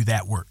all do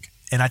that work.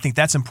 And I think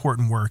that's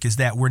important work, is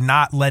that we're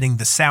not letting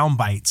the sound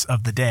bites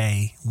of the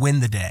day win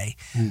the day,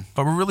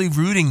 but we're really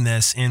rooting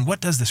this in what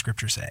does the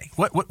scripture say?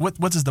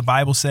 What does the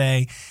Bible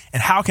say?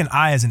 And how can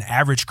I, as an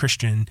average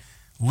Christian,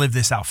 live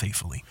this out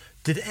faithfully?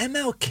 Did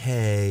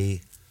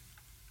MLK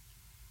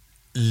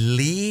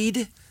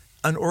lead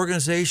an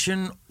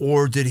organization,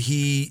 or did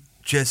he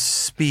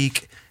just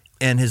speak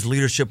and his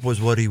leadership was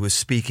what he was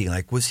speaking?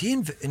 Like, was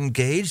he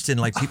engaged in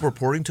like people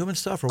reporting to him and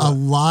stuff? Or what? A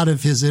lot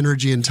of his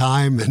energy and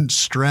time and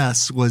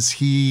stress was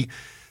he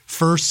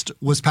first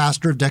was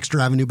pastor of Dexter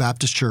Avenue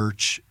Baptist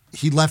Church.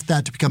 He left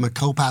that to become a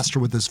co-pastor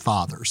with his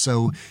father.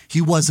 So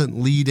he wasn't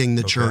leading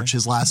the church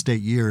his last 8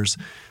 years,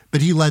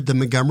 but he led the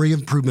Montgomery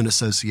Improvement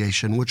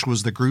Association, which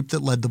was the group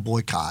that led the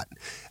boycott.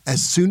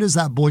 As soon as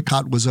that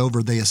boycott was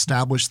over, they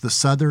established the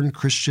Southern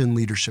Christian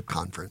Leadership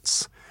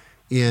Conference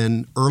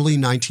in early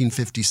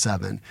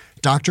 1957.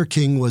 Dr.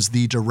 King was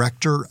the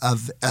director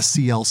of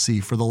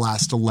SCLC for the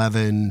last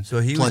 11 plus years. So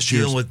he was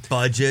dealing with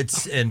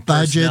budgets and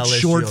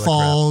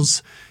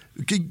shortfalls,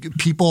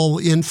 people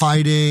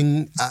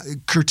infighting,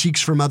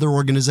 critiques from other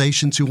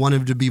organizations who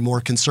wanted to be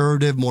more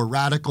conservative, more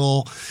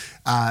radical.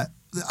 I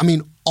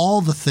mean,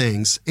 all the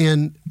things.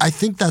 And I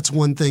think that's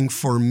one thing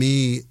for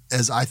me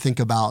as I think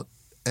about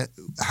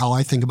how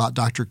I think about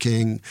Dr.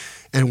 King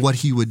and what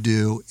he would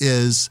do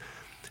is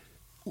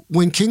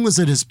when King was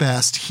at his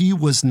best, he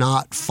was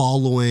not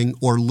following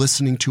or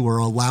listening to or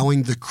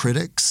allowing the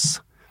critics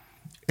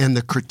and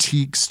the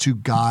critiques to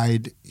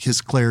guide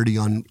his clarity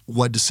on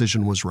what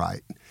decision was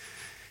right.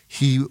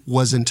 He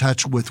was in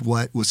touch with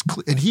what was,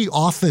 and he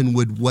often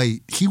would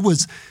wait.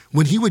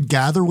 When he would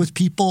gather with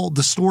people,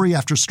 the story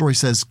after story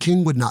says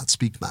King would not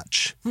speak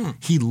much.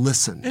 He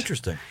listened.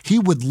 Interesting. He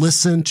would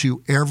listen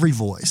to every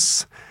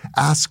voice,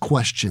 ask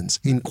questions,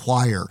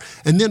 inquire,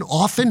 and then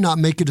often not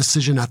make a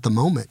decision at the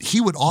moment.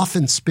 He would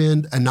often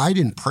spend a night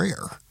in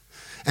prayer,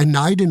 a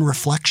night in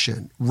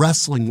reflection,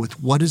 wrestling with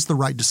what is the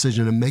right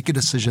decision and make a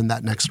decision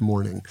that next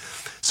morning.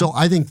 So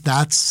I think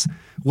that's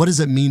what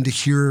does it mean to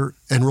hear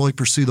and really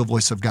pursue the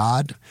voice of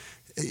God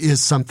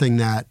is something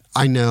that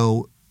I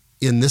know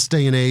in this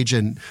day and age,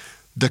 and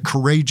the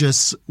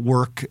courageous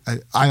work.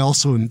 I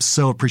also am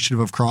so appreciative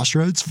of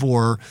Crossroads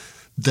for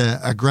the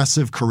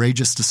aggressive,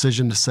 courageous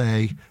decision to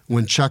say,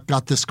 when Chuck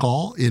got this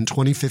call in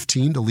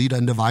 2015 to lead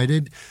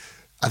Undivided,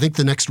 I think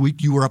the next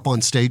week you were up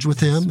on stage with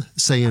him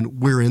saying,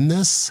 we're in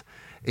this.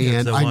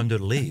 And I wanted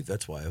to leave.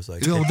 That's why I was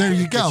like, "Oh, there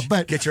you go."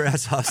 But get your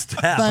ass off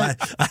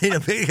staff. I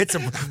need to get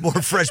some more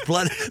fresh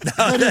blood.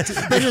 No, that's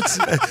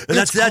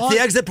the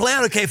exit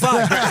plan. Okay,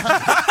 fine.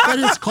 But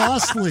it's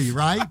costly,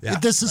 right? Yeah,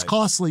 this is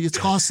costly. It's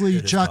costly,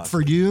 Chuck,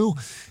 for you.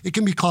 It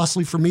can be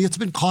costly for me. It's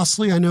been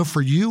costly, I know,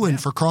 for you and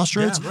for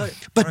Crossroads. Yeah,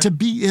 right, but to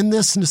be in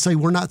this and to say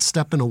we're not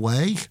stepping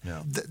away,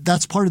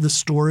 that's part of the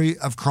story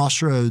of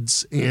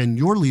Crossroads and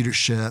your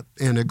leadership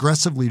and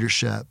aggressive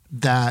leadership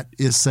that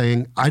is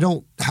saying, I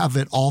don't have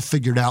it all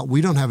figured out.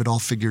 We don't have it all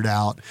figured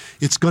out.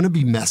 It's going to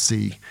be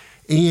messy.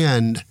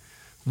 And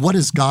what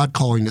is God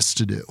calling us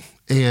to do?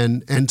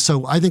 And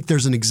so I think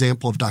there's an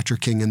example of Dr.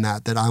 King in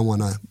that I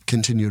want to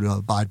continue to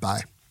abide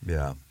by.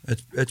 Yeah,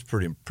 it's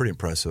pretty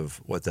impressive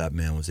what that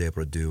man was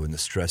able to do and the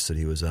stress that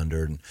he was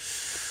under. And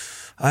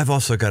I've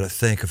also got to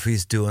think if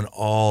he's doing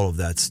all of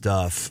that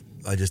stuff,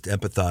 I just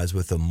empathize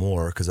with him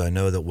more because I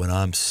know that when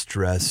I'm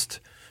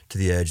stressed to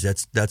the edge,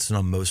 that's when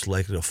I'm most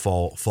likely to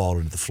fall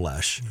into the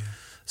flesh. Yeah.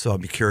 So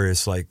I'm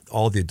curious, like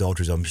all the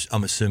adulteries,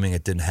 I'm assuming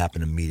it didn't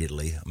happen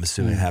immediately. I'm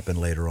assuming it happened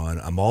later on.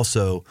 I'm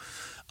also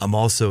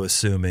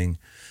assuming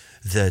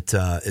that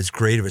as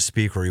great of a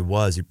speaker he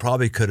was, he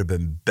probably could have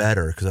been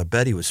better because I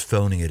bet he was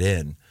phoning it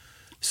in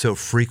so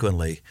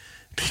frequently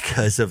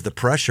because of the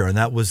pressure, and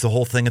that was the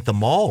whole thing at the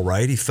mall,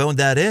 right? He phoned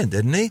that in,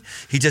 didn't he?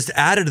 He just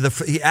added that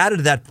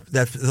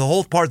the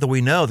whole part that we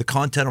know, the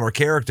content of our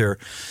character.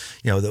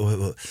 You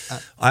know,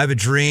 I have a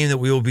dream that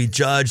we will be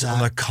judged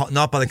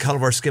not by the color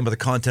of our skin, but the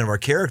content of our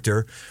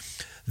character.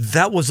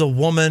 That was a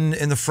woman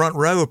in the front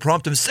row who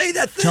prompted him, say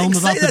that thing. Tell him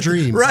about the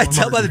dream. Right,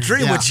 tell him about the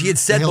dream, which he had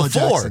said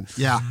before. Jackson.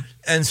 Yeah.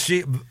 And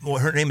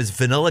her name is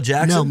Vanilla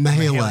Jackson? No,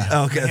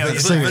 Mahala. Okay,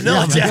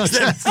 Vanilla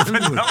Jackson.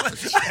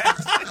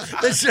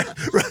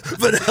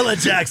 Vanilla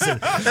Jackson.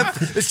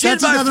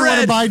 That's another one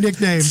of my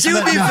nicknames. She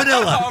would be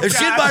Vanilla. If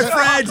she'd my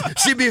friend,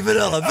 she'd be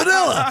Vanilla.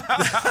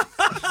 Vanilla.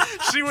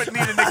 She wouldn't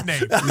need a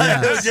nickname.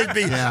 It would just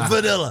be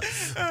Vanilla.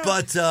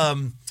 But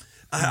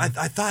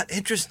I thought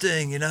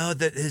interesting,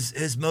 that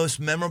his most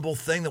memorable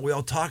thing that we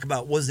all talk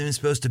about wasn't even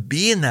supposed to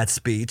be in that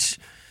speech.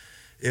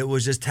 It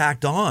was just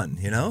tacked on,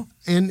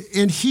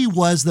 And he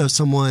was, though,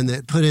 someone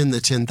that put in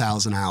the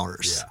 10,000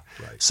 hours.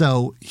 Yeah, right.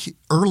 So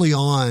early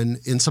on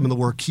in some of the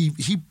work, he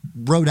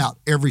wrote out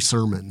every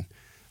sermon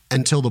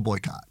until the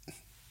boycott.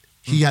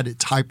 He had it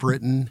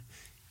typewritten.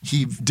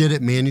 He did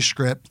it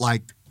manuscript,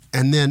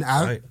 and then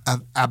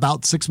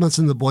about 6 months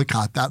into the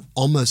boycott, that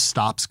almost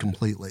stops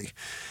completely.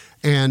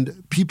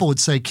 And people would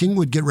say King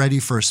would get ready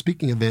for a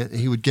speaking event, and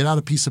he would get out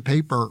a piece of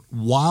paper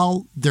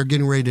while they're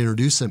getting ready to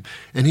introduce him,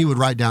 and he would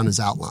write down his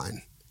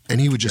outline, and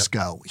he would just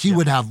go. He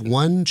would have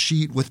one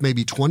sheet with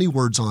maybe 20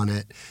 words on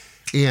it.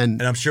 And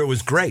I'm sure it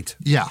was great.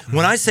 Yeah.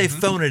 When I say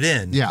phone it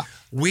in,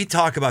 we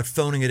talk about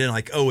phoning it in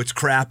like, oh, it's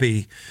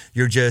crappy.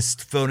 You're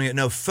just phoning it.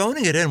 No,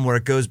 phoning it in, where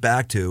it goes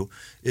back to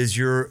is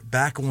you're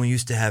back when we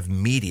used to have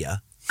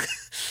media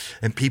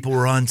and people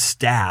were on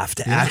staff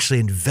to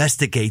actually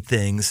investigate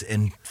things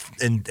and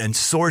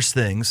source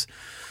things.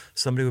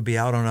 Somebody would be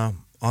out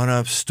on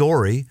a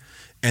story,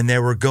 and they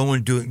were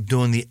doing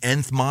the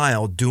nth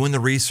mile, doing the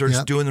research,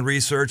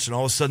 and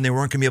all of a sudden they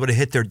weren't going to be able to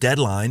hit their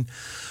deadline.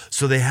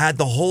 So they had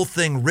the whole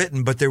thing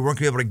written, but they weren't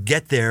going to be able to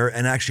get there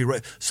and actually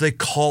write. So they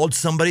called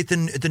somebody at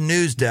the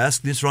news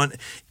desk,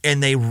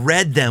 and they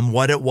read them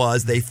what it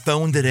was. They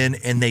phoned it in,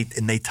 and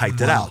they typed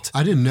it out.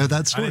 I didn't know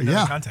that story. I didn't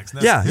know the context.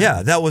 No.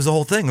 Yeah, that was the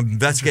whole thing.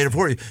 Investigative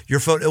for you.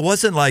 Your phone. It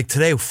wasn't like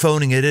today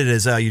phoning it in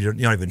is you're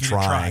not even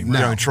trying. You're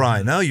not even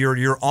trying. No,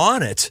 you're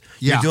on it.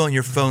 Yeah.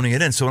 You're phoning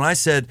it in. So when I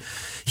said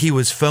he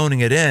was phoning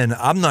it in,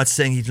 I'm not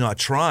saying he's not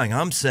trying.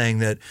 I'm saying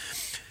that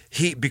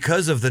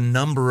because of the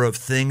number of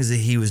things that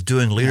he was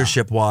doing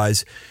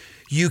leadership-wise,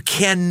 you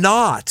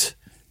cannot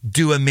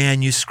do a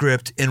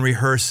manuscript and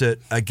rehearse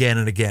it again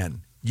and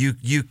again.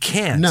 You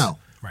can't. No.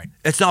 Right.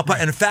 It's not.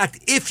 And in fact,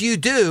 if you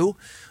do,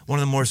 one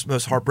of the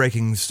most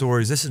heartbreaking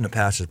stories. This isn't a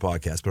pastor's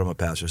podcast, but I'm a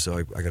pastor, so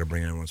I got to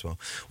bring it in once in a while.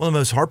 One of the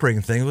most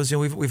heartbreaking things was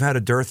we've had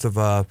a dearth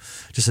of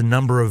just a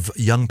number of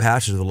young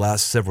pastors over the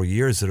last several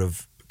years that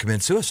have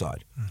committed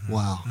suicide. Mm-hmm.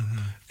 Wow.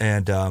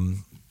 Mm-hmm.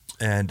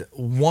 And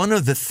one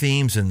of the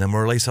themes in them,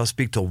 or at least I'll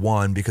speak to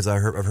one because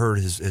I've heard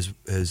his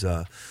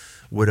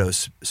widow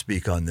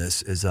speak on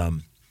this, is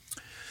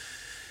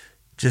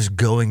just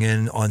going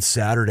in on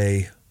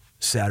Saturday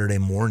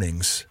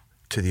mornings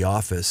to the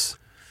office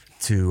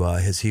to,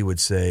 as he would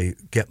say,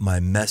 get my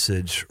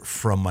message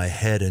from my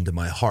head into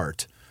my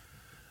heart.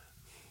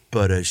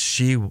 But as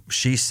she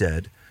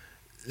said,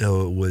 it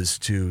was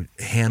to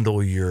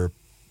handle your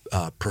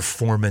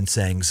performance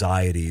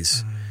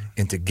anxieties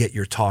and to get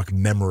your talk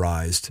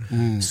memorized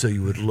so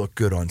you would look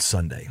good on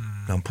Sunday.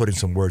 Now, I'm putting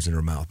some words in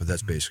her mouth, but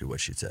that's basically what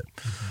she said.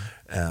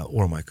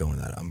 Where am I going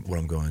with that? Where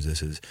I'm going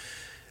is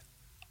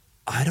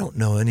I don't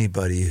know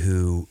anybody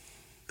who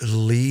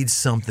leads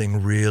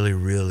something really,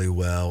 really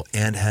well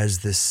and has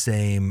the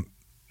same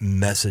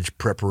message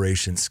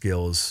preparation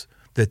skills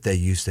that they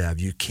used to have.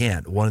 You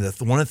can't. One of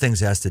the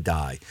things has to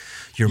die.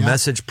 Your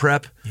message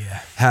prep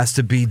has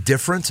to be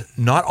different,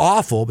 not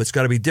awful, but it's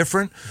got to be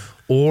different,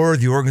 or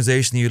the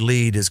organization you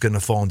lead is going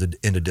to fall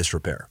into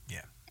disrepair.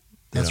 Yeah,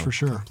 that's for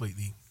sure.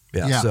 Completely.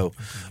 Yeah. So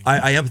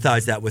I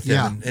empathize that with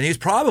him, and he's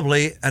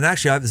probably, and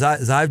actually, as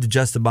I've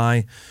adjusted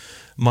my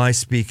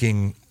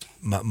speaking,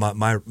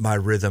 my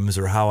rhythms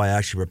or how I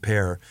actually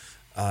prepare,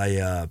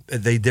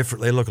 they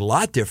look a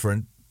lot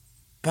different.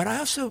 But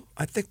I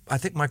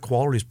think my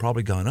quality's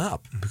probably gone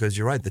up because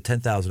you're right. The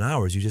 10,000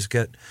 hours, you just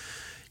get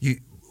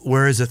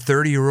whereas a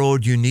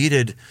 30-year-old you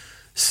needed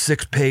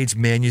 6-page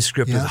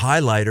manuscript with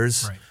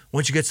highlighters. Right.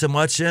 Once you get so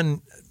much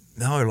in,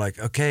 now you're like,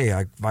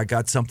 okay, I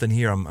got something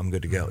here. I'm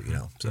good to go.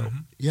 So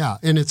yeah,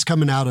 and it's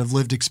coming out of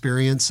lived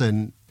experience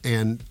and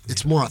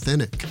it's more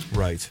authentic.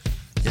 Right.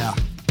 Yeah.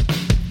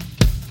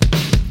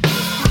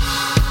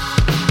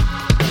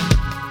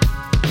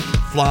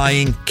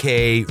 Flying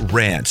K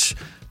Ranch.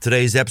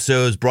 Today's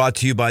episode is brought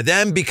to you by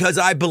them because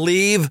I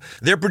believe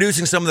they're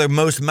producing some of the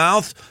most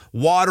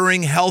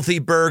mouth-watering, healthy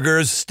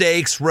burgers,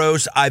 steaks,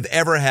 roasts I've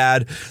ever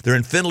had. They're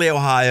in Findlay,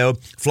 Ohio.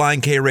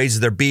 Flying K raises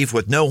their beef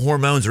with no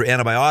hormones or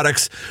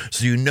antibiotics,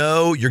 so you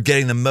know you're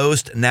getting the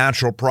most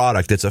natural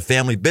product. It's a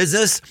family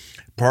business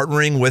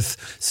partnering with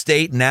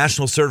state and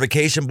national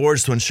certification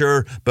boards to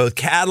ensure both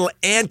cattle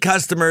and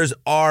customers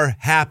are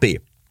happy. You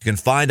can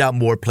find out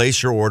more,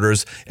 place your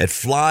orders at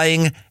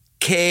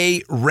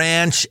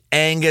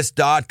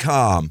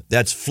FlyingKRanchAngus.com.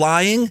 That's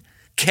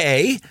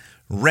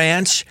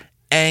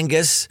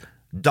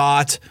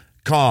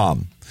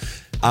FlyingKRanchAngus.com.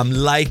 I'm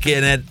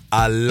liking it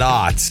a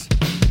lot.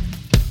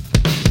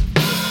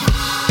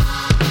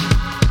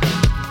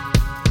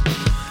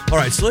 All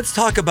right, so let's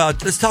talk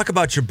about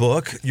your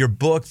book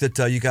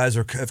that you guys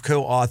have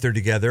co-authored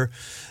together,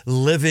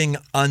 Living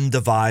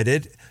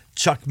Undivided.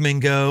 Chuck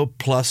Mingo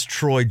plus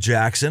Troy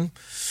Jackson.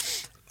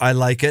 I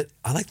like it.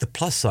 I like the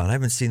plus sign. I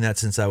haven't seen that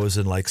since I was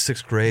in like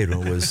 6th grade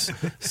when it was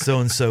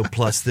so-and-so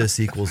plus this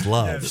equals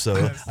love.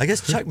 So I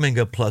guess Chuck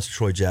Mingo plus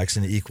Troy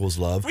Jackson equals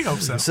love. We hope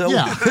so. So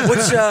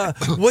what's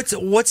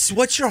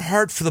your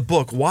heart for the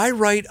book? Why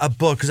write a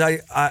book?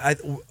 Because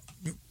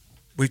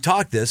we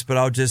talked this, but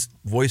I'll just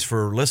voice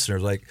for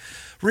listeners. Like,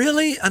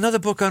 really? Another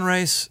book on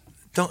race?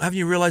 Haven't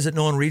you realized that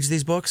no one reads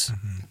these books?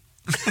 Mm-hmm.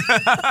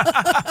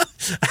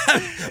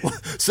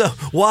 So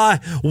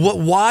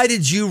why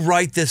did you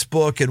write this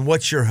book, and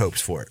what's your hopes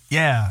for it?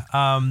 Yeah.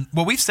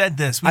 Well, we've said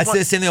this. I say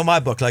the same thing on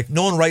my book. Like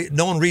no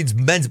one reads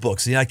men's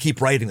books, and I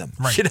keep writing them.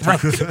 Right.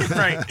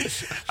 Right.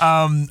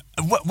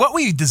 What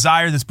we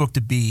desire this book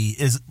to be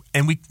is,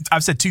 and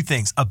I've said two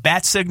things: a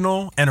bat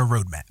signal and a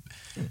roadmap.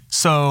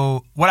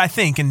 So what I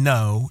think and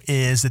know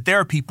is that there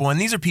are people,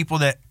 and these are people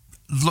that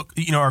look,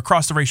 are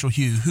across the racial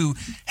hue, who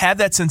have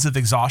that sense of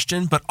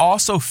exhaustion, but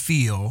also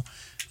feel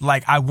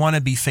like I want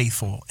to be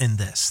faithful in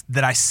this,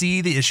 that I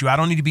see the issue. I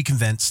don't need to be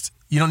convinced.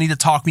 You don't need to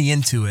talk me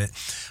into it.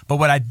 But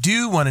what I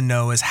do want to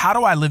know is, how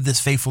do I live this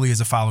faithfully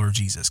as a follower of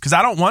Jesus? Because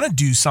I don't want to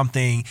do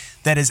something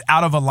that is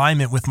out of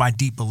alignment with my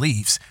deep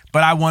beliefs,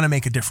 but I want to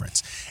make a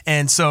difference.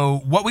 And so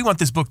what we want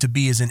this book to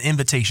be is an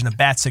invitation, a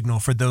bat signal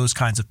for those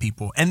kinds of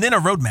people. And then a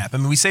roadmap. I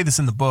mean, we say this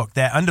in the book,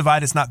 that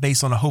Undivided is not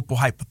based on a hopeful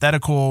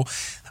hypothetical.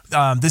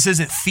 This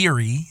isn't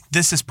theory.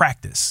 This is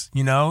practice.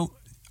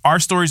 Our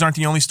stories aren't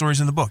the only stories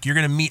in the book. You're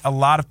going to meet a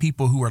lot of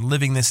people who are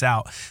living this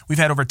out. We've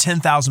had over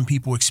 10,000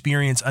 people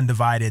experience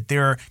Undivided.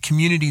 There are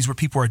communities where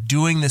people are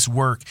doing this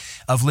work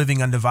of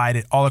living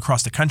undivided all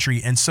across the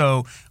country. And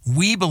so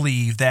we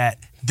believe that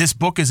this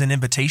book is an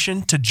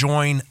invitation to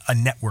join a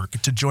network,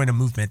 to join a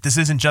movement. This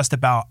isn't just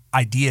about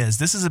ideas.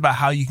 This is about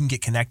how you can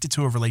get connected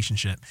to a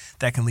relationship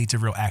that can lead to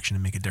real action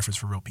and make a difference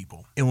for real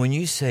people. And when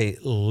you say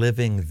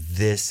living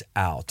this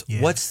out,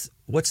 what's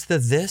the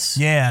this?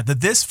 Yeah, the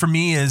this for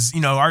me is,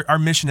 our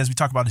mission, as we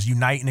talk about, is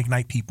unite and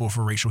ignite people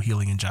for racial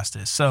healing and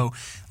justice. So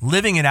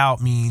living it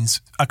out means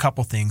a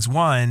couple things.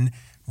 One,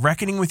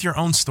 reckoning with your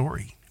own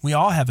story. We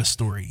all have a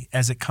story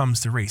as it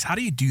comes to race. How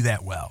do you do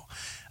that well?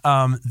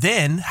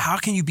 Then how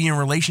can you be in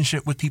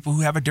relationship with people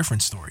who have a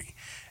different story?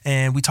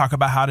 And we talk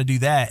about how to do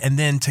that. And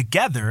then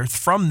together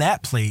from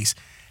that place,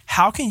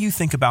 how can you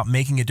think about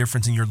making a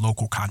difference in your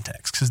local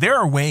context? Because there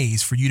are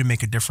ways for you to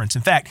make a difference.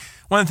 In fact,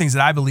 one of the things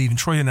that I believe, and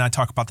Troy and I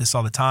talk about this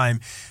all the time,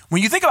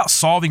 when you think about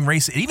solving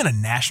race at even a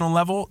national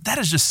level, that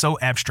is just so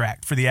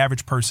abstract for the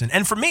average person.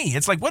 And for me,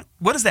 it's like, what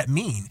does that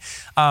mean?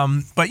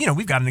 But,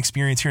 we've got an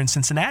experience here in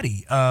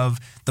Cincinnati of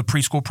the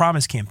Preschool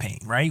Promise campaign,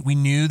 right? We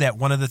knew that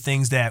one of the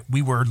things that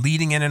we were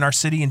leading in our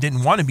city and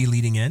didn't want to be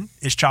leading in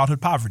is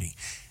childhood poverty.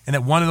 And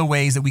that one of the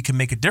ways that we could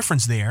make a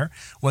difference there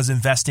was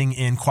investing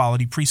in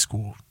quality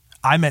preschool.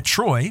 I met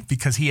Troy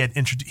because he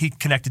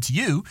connected to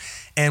you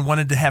and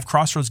wanted to have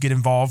Crossroads get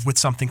involved with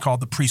something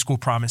called the Preschool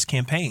Promise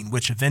campaign,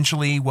 which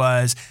eventually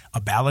was a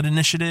ballot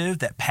initiative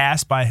that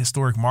passed by a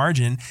historic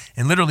margin.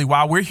 And literally,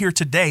 while we're here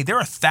today, there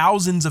are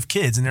thousands of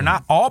kids, and they're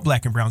not all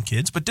black and brown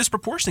kids, but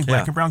disproportionately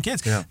black and brown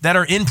kids that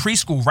are in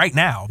preschool right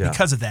now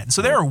because of that. And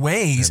so there are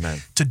ways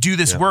to do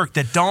this work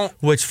that don't.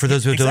 Which, for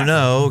those who don't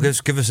know,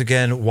 just give us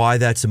again why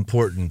that's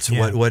important.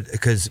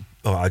 Because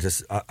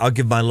I'll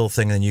give my little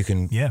thing, and then you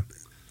can.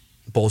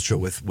 Bolster it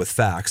with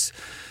facts.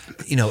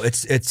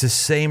 It's the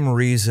same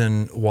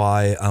reason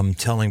why I'm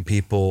telling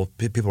people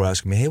are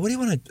asking me, hey, what do you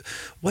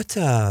want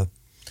to,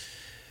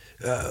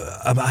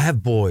 I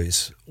have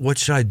boys. What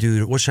should I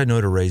do? What should I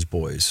know to raise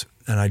boys?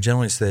 And I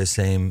generally say the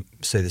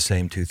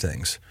same two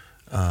things.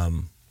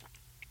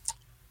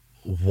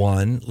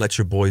 One, let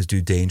your boys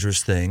do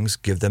dangerous things.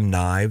 Give them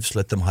knives.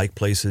 Let them hike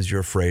places you're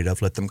afraid of.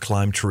 Let them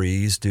climb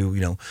trees.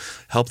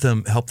 Help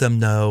them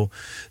know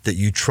that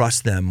you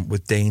trust them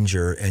with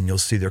danger, and you'll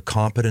see their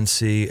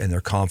competency and their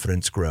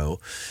confidence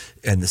grow.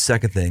 And the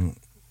second thing,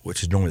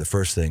 which is normally the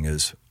first thing,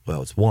 is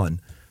it's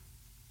one,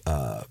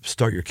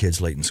 start your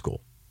kids late in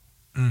school.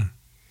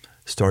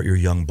 Start your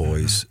young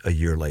boys a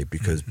year late,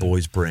 because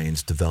boys'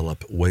 brains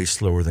develop way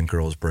slower than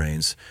girls'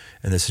 brains,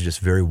 and this is just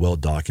very well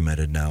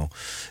documented now.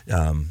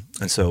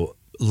 And so,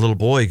 a little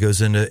boy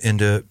goes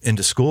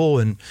into school,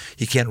 and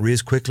he can't read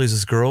as quickly as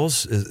his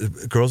girls in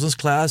his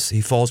class.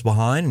 He falls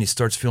behind, and he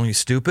starts feeling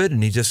stupid,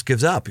 and he just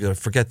gives up. You got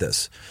to forget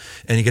this,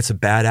 and he gets a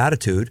bad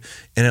attitude,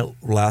 and it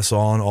lasts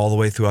on all the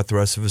way throughout the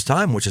rest of his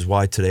time. Which is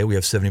why today we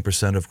have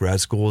 70% of grad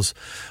schools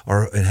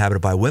are inhabited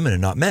by women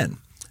and not men,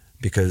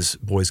 because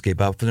boys gave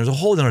up. And there's a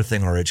whole other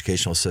thing in our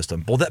educational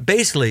system. Well, that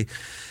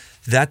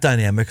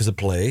dynamic is at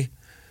play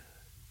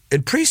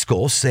in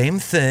preschool. Same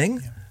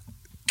thing.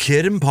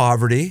 Kid in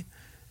poverty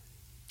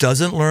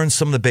doesn't learn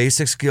some of the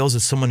basic skills that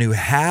someone who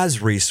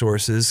has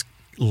resources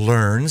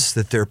learns,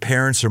 that their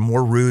parents are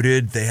more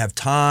rooted, they have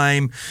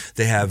time,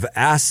 they have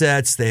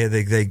assets,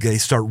 they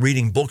start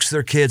reading books to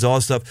their kids, all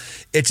this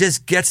stuff. It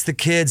just gets the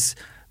kids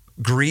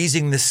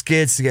greasing the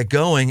skids to get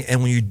going.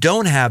 And when you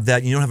don't have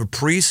that, you don't have a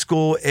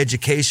preschool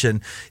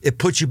education, it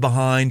puts you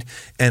behind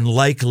and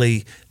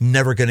likely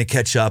never going to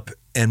catch up,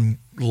 and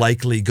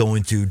likely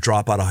going to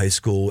drop out of high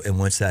school. And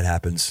once that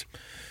happens,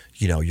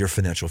 your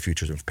financial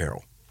future is in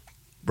peril.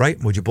 Right?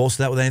 Would you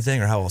bolster that with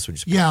anything, or how else would you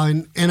support?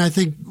 Yeah, and I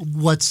think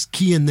what's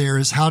key in there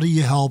is, how do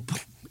you help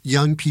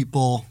young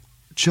people,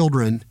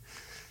 children,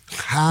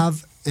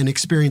 have an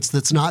experience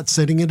that's not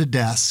sitting at a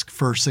desk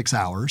for 6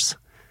 hours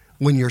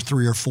when you're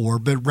 3 or 4,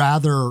 but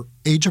rather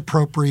age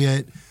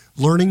appropriate,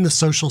 learning the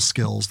social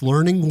skills,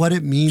 learning what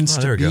it means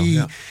to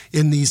be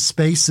in these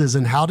spaces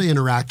and how to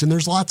interact. And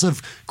there's lots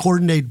of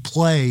coordinated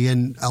play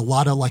and a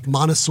lot of like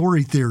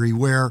Montessori theory,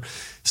 where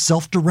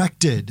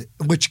self-directed,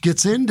 which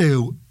gets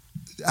into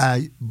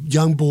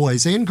young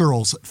boys and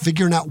girls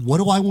figuring out, what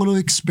do I want to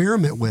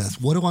experiment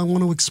with? What do I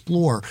want to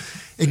explore?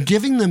 And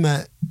giving them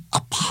a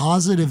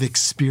positive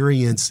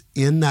experience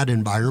in that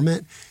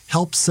environment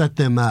helps set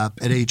them up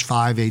at age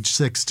 5, age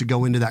 6 to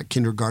go into that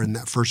kindergarten,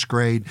 that first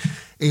grade,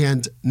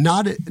 and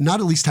not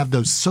at least have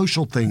those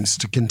social things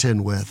to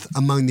contend with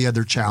among the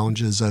other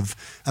challenges of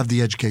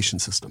the education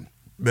system.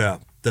 Yeah,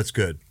 that's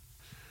good.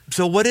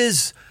 So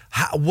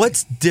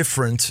what's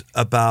different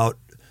about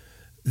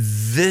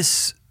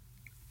this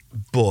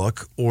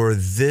book or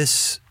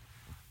this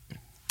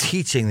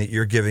teaching that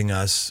you're giving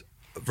us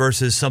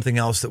versus something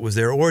else that was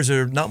there? Or is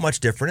there not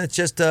much different? It's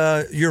just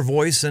your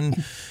voice and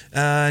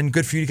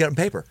good for you to get on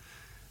paper.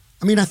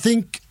 I mean, I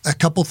think a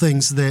couple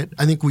things that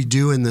I think we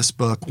do in this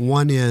book.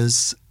 One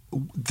is,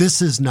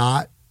 this is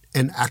not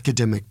an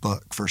academic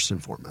book, first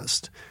and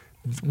foremost.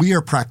 We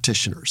are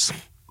practitioners.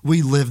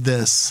 We live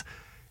this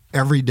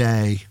every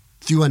day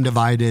through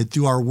Undivided,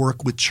 through our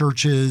work with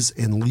churches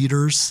and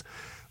leaders.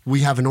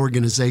 We have an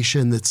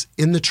organization that's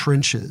in the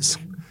trenches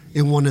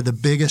in one of the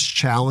biggest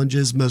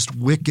challenges, most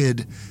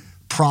wicked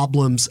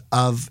problems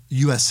of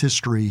U.S.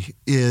 history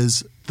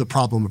is the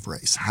problem of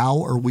race.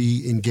 How are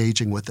we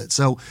engaging with it?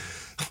 So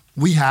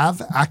we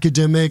have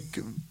academic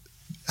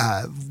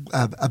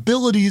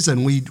abilities,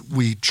 and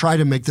we try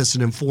to make this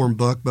an informed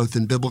book, both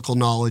in biblical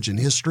knowledge and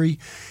history.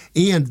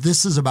 And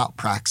this is about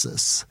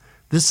praxis.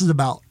 This is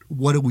about,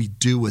 what do we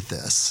do with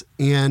this?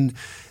 And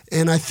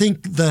I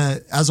think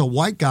as a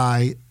white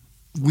guy,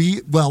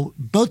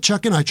 both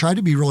Chuck and I try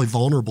to be really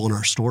vulnerable in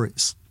our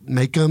stories,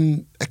 make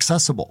them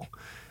accessible.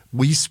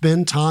 We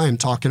spend time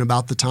talking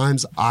about the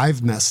times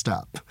I've messed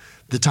up,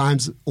 the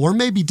times, or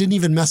maybe didn't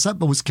even mess up,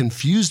 but was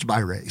confused by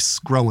race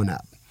growing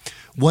up,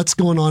 What's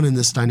going on in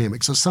this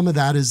dynamic? So some of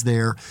that is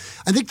there.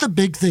 I think the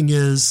big thing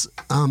is,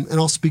 and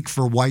I'll speak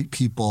for white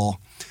people,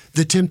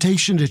 the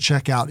temptation to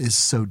check out is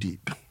so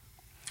deep.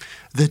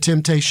 The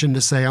temptation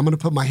to say, I'm going to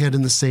put my head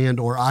in the sand,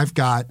 or I've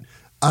got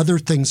other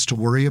things to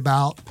worry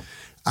about.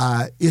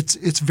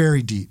 It's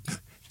very deep.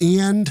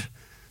 And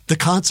the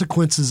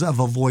consequences of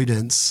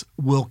avoidance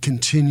will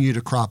continue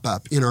to crop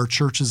up in our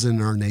churches and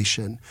in our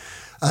nation.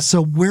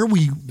 So where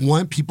we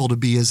want people to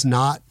be is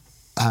not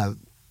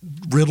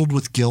riddled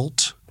with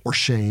guilt or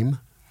shame.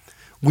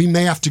 We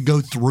may have to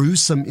go through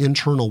some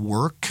internal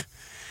work.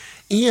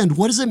 And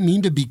what does it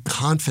mean to be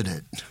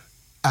confident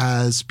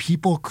as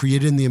people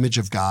created in the image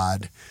of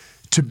God,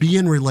 to be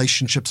in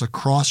relationships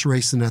across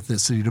race and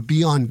ethnicity, to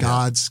be on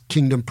God's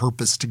kingdom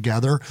purpose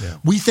together? Yeah.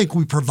 We think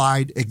we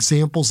provide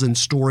examples and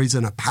stories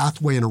and a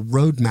pathway and a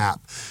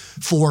roadmap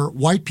for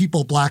white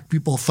people, black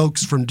people,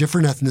 folks from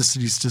different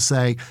ethnicities to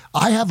say,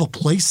 I have a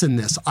place in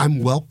this.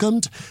 I'm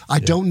welcomed. I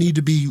don't need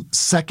to be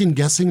second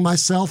guessing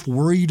myself,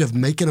 worried of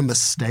making a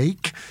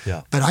mistake,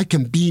 but I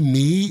can be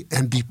me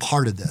and be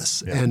part of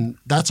this. Yeah. And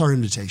that's our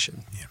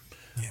invitation. Yeah.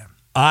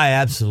 I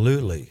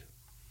absolutely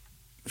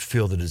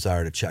feel the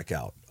desire to check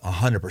out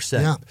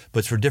 100%, but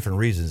it's for different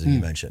reasons than you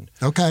mentioned.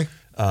 Okay.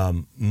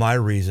 My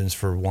reasons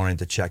for wanting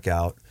to check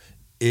out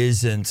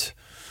isn't.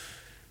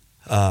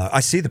 I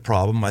see the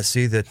problem. I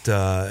see that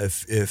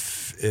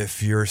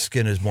if your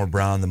skin is more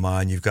brown than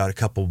mine, you've got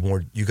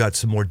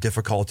some more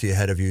difficulty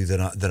ahead of you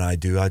than I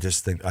do. I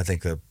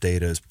think the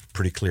data is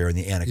pretty clear in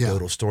the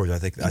anecdotal stories. I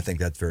think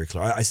that's very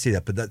clear. I see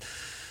that, but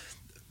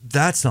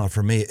that's not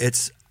for me.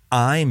 It's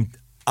I'm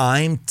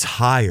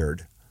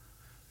tired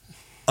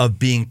of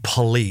being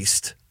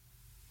policed,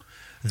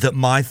 that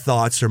my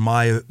thoughts or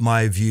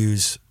my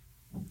views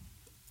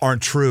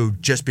aren't true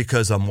just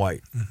because I'm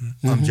white.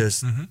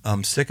 Mm-hmm.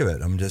 I'm sick of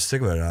it. I'm just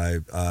sick of it.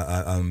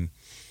 I'm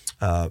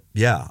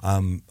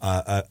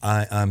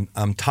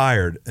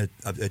tired.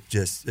 It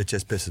just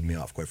pisses me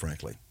off, quite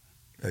frankly.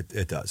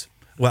 It does.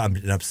 Well,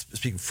 I'm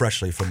speaking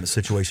freshly from the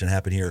situation that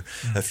happened here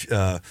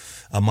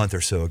a month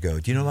or so ago.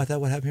 Do you know about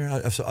that? What happened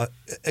here?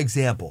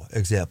 Example.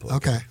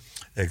 Okay.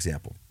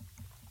 Example.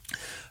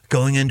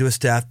 Going into a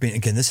staff meeting.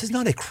 Again, this is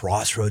not a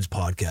Crossroads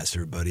podcast,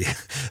 everybody.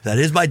 That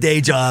is my day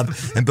job,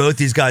 and both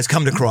these guys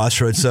come to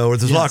Crossroads, so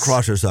there's a lot of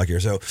Crossroads talk here.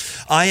 So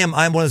I'm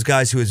one of those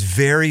guys who is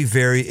very,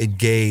 very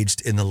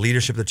engaged in the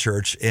leadership of the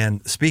church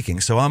and speaking.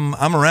 So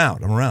I'm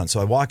around.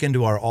 So I walk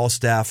into our all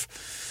staff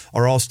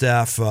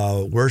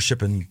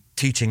worship and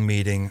teaching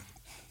meeting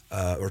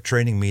or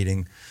training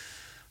meeting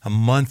a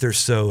month or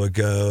so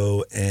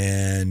ago,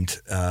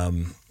 and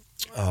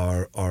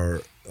our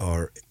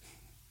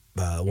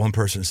one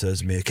person says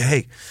to me,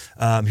 "Hey,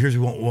 here's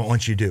what we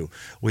want you to do.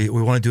 We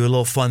want to do a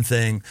little fun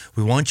thing.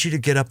 We want you to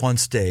get up on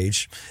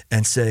stage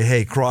and say,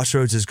 hey,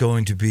 Crossroads is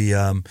going to be,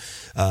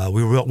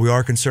 we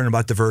are concerned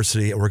about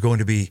diversity, and we're going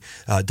to be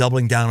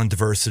doubling down on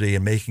diversity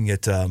and making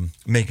it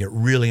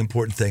really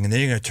important thing. And then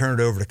you're going to turn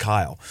it over to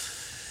Kyle.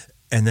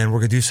 And then we're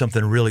going to do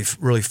something really,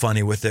 really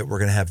funny with it. We're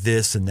going to have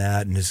this and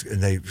that." And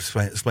they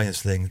explained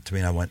this thing to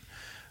me, and I went,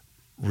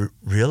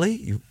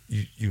 "Really?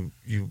 You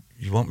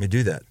want me to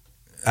do that?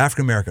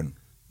 African American?"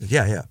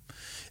 Yeah.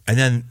 And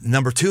then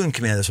number 2 in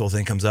command of this whole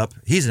thing comes up.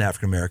 He's an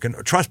African American.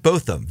 Trust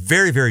both of them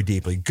very, very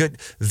deeply. Good,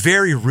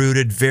 very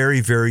rooted, very,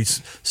 very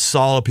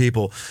solid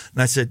people.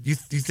 And I said, "You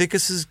think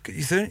this is?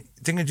 You think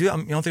I do? You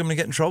don't think I'm going to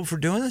get in trouble for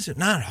doing this?"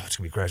 No, it's going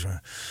to be great.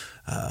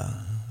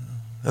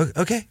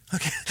 Okay.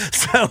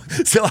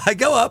 So I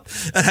go up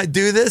and I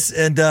do this,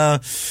 and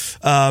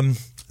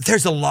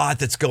there's a lot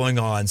that's going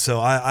on. So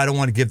I don't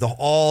want to give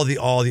all the.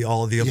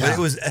 Yeah. But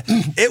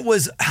it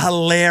was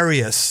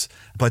hilarious.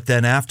 But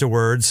then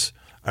afterwards,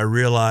 I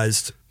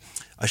realized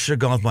I should have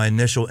gone with my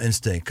initial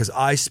instinct, because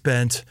I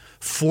spent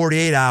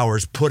 48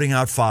 hours putting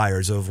out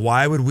fires of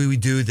why would we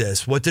do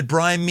this? What did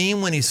Brian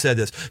mean when he said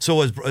this? So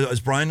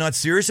was Brian not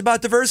serious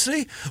about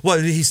diversity? Well,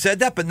 he said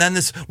that, but then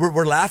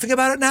we're laughing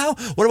about it now?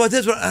 What about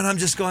this? And I'm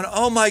just going,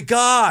 oh my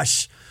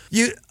gosh.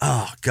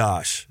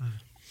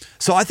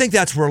 So I think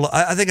that's where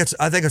I think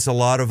it's a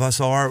lot of us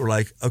are. We're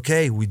like,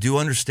 okay, we do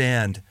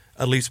understand,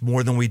 at least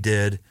more than we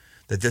did,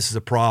 that this is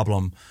a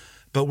problem.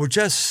 But we're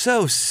just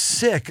so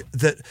sick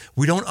that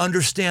we don't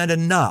understand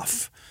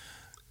enough,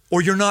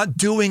 or you're not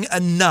doing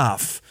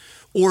enough,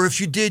 or if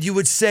you did, you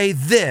would say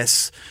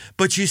this,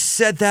 but you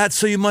said that,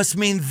 so you must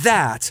mean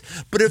that.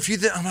 But if you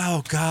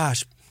oh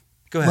gosh,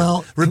 go ahead.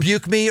 Well,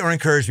 rebuke me or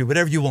encourage me,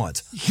 whatever you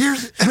want.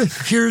 Here's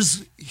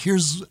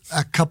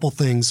a couple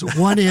things.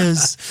 One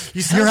is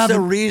you sound so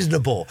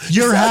reasonable.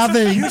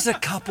 Here's a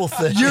couple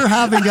things. You're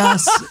having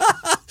us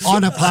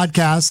on a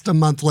podcast a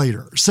month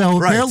later. So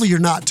apparently you're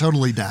not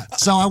totally dead.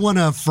 So I want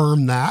to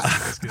affirm that.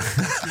 That's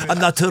good. I'm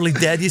not totally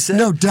dead, you said?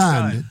 No,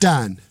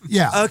 done.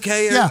 Yeah.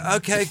 Okay. Yeah.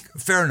 Okay.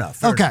 Fair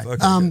enough. Okay.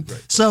 Great.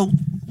 So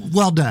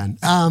well done.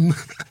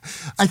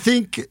 I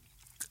think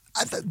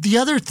the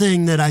other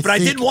thing that But I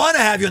didn't want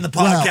to have you on the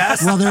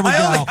podcast. Well, there we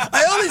go.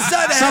 I only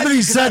said that.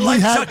 Somebody said we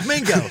had Chuck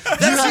Mingo.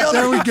 That's the only.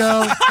 There we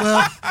go.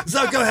 Well,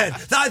 so go ahead.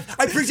 I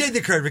appreciate the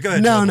encouragement. Go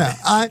ahead. No.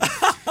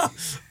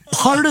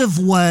 Part of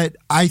what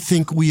I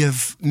think we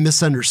have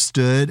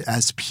misunderstood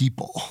as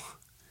people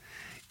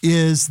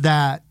is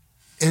that,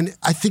 and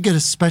I think it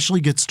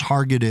especially gets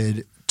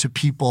targeted to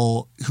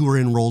people who are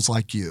in roles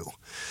like you,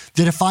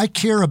 that if I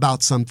care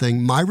about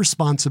something, my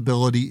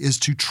responsibility is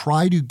to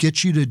try to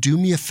get you to do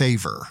me a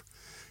favor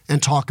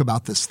and talk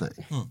about this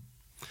thing.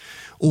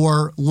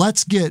 Or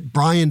let's get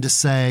Brian to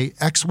say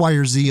X, Y,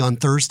 or Z on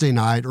Thursday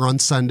night or on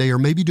Sunday, or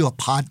maybe do a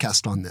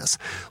podcast on this.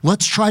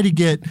 Let's try to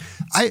get,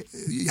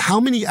 how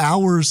many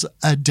hours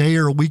a day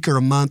or a week or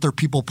a month are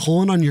people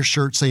pulling on your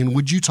shirt saying,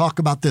 would you talk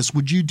about this?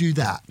 Would you do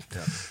that?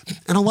 Yeah.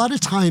 And a lot of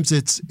times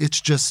it's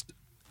just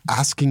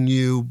asking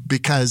you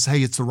because, hey,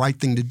 it's the right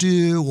thing to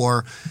do,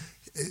 or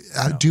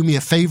do me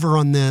a favor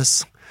on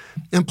this.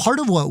 And part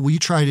of what we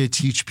try to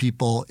teach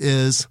people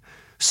is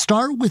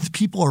start with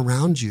people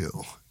around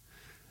you.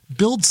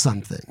 Build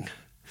something.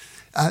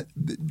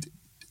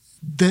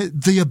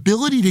 The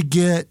ability to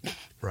get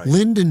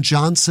Lyndon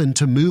Johnson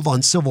to move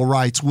on civil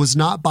rights was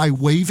not by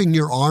waving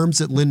your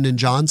arms at Lyndon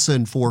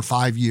Johnson for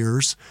 5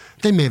 years.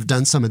 They may have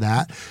done some of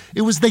that.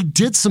 It was they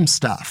did some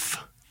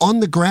stuff on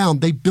the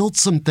ground. They built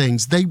some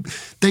things. They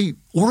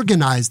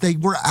organized. They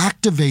were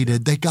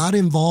activated. They got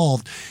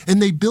involved.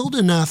 And they built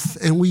enough,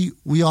 and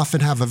we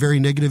often have a very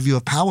negative view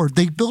of power.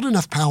 They built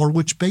enough power,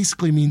 which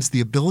basically means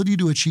the ability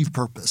to achieve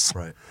purpose.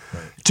 Right.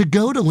 To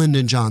go to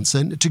Lyndon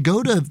Johnson, to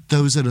go to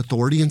those in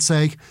authority and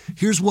say,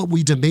 here's what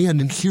we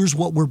demand and here's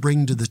what we're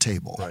bringing to the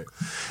table. Right.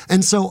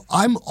 And so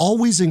I'm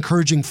always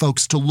encouraging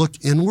folks to look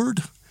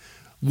inward.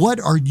 What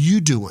are you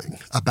doing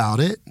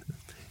about it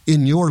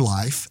in your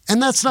life?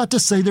 And that's not to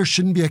say there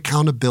shouldn't be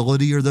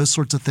accountability or those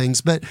sorts of things,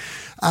 but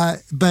I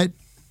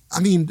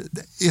mean,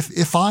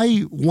 if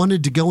I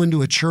wanted to go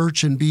into a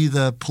church and be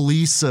the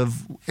police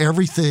of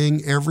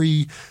everything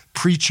every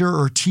preacher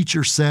or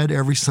teacher said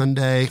every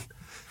Sunday,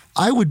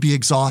 I would be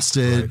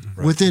exhausted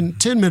within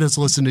 10 minutes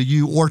listening to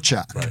you or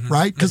Chuck,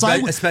 right? Because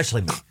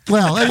especially me.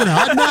 Well,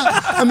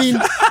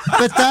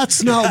 but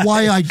that's not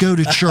why I go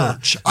to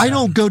church. I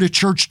don't go to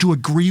church to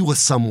agree with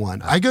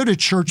someone. I go to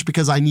church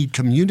because I need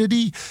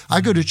community. I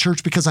go to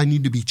church because I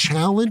need to be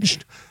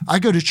challenged. I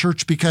go to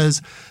church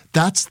because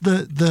that's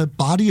the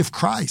body of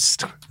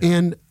Christ.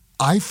 And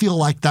I feel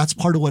like that's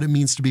part of what it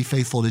means to be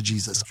faithful to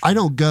Jesus. I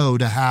don't go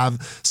to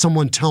have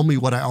someone tell me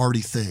what I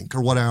already think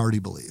or what I already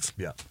believe.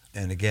 Yeah.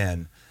 And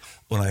again,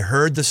 when I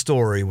heard the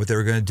story, what they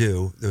were going to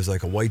do, there was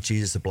like a white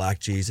Jesus, a black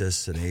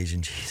Jesus, an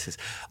Asian Jesus.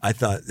 I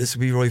thought this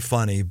would be really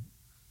funny,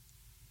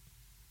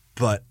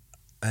 but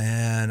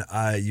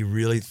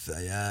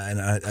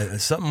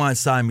something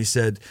inside me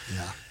said,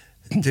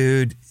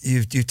 dude,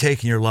 you've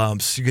taken your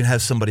lumps. You can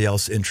have somebody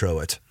else intro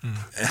it.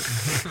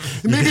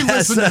 Maybe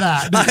listen to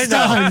that.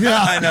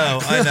 I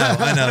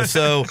know.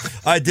 So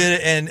I did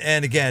it,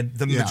 and again,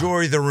 the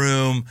majority of the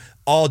room,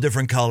 all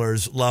different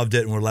colors, loved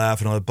it, and were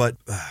laughing on it. But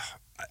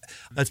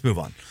let's move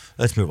on.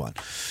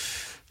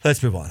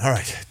 All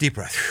right, deep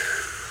breath.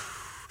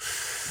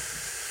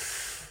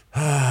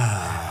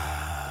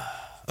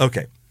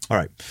 Okay. All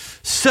right.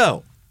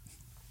 So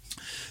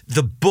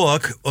the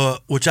book,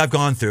 which I've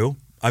gone through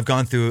a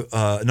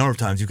number of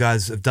times. You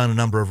guys have done a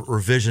number of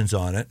revisions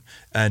on it,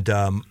 and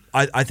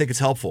I think it's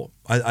helpful.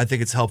 I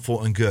think it's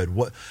helpful and good.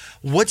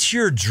 What's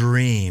your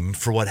dream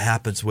for what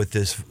happens with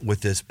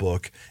this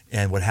book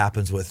and what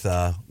happens with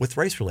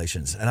race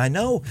relations? And I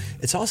know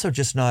it's also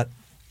just not.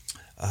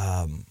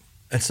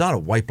 It's not a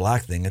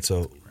white-black thing. It's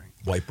a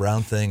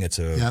white-brown thing. It's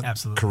a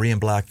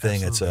Korean-black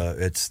thing.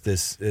 Absolutely.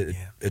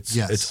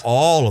 It's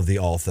all of the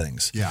all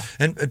things. Yeah.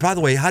 And by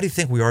the way, how do you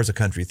think we are as a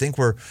country? Think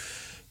we're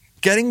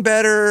getting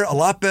better, a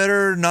lot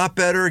better, not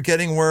better,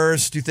 getting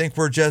worse? Do you think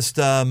we're just?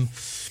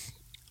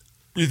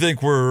 You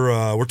think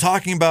we're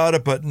talking about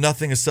it, but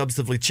nothing is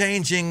substantively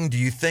changing? Do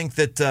you think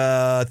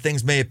that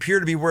things may appear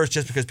to be worse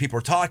just because people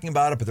are talking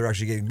about it, but they're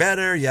actually getting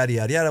better? Yada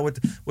yada yada.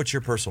 What's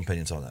your personal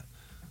opinions on that?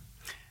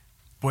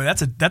 Boy,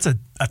 that's a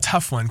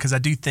tough one, because I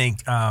do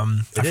think I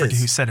forget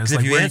who said it.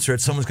 If you answer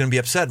it, someone's going to be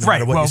upset no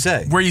matter what you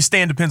say. Where you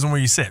stand depends on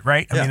where you sit,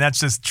 right? I mean, that's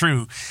just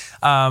true.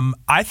 I've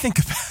been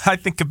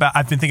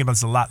thinking about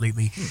this a lot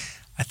lately.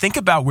 I think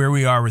about where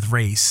we are with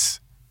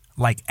race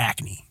like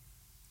acne.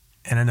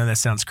 And I know that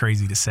sounds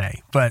crazy to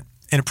say, but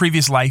in a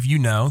previous life, you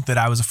know that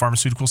I was a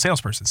pharmaceutical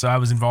salesperson. So I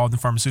was involved in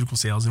pharmaceutical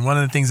sales. And one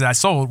of the things that I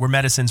sold were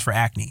medicines for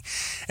acne.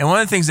 And one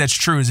of the things that's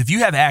true is if you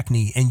have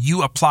acne and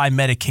you apply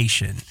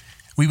medication,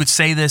 we would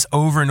say this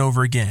over and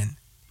over again,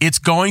 it's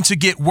going to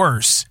get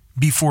worse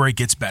before it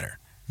gets better.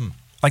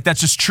 Like,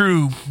 that's just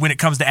true when it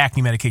comes to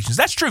acne medications.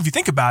 That's true if you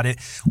think about it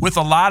with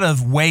a lot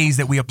of ways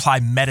that we apply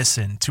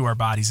medicine to our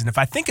bodies. And if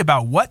I think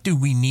about what do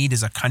we need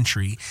as a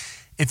country,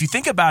 if you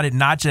think about it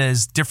not just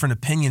as different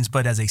opinions,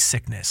 but as a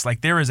sickness,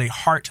 like there is a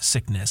heart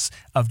sickness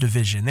of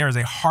division. There is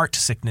a heart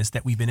sickness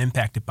that we've been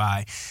impacted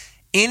by.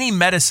 Any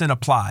medicine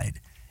applied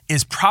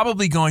is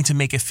probably going to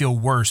make it feel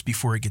worse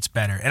before it gets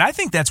better. And I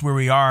think that's where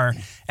we are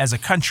as a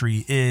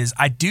country. Is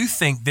I do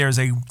think there's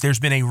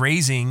been a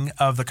raising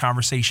of the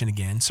conversation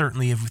again.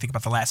 Certainly, if we think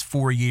about the last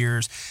 4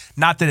 years,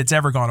 not that it's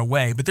ever gone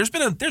away, but there's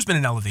been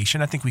an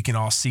elevation. I think we can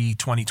all see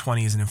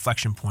 2020 as an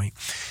inflection point.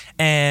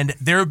 And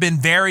there have been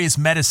various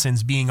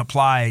medicines being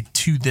applied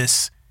to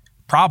this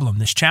problem,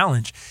 this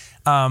challenge.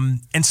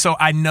 And so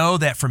I know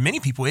that for many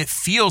people, it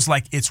feels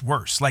like it's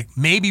worse. Like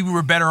maybe we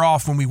were better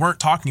off when we weren't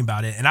talking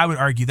about it. And I would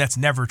argue that's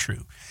never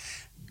true.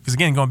 Because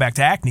again, going back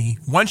to acne,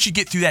 once you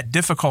get through that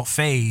difficult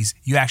phase,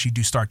 you actually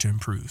do start to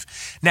improve.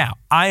 Now,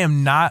 I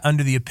am not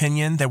under the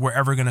opinion that we're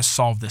ever going to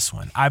solve this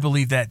one. I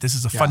believe that this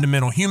is a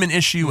fundamental human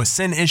issue, a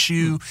sin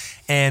issue,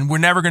 and we're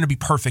never going to be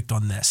perfect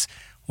on this.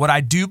 What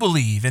I do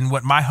believe and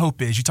what my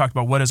hope is, you talked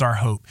about what is our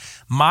hope.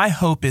 My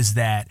hope is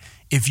that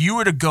if you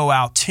were to go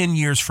out 10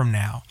 years from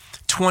now,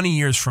 20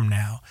 years from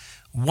now,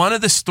 one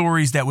of the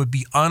stories that would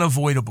be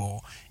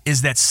unavoidable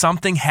is that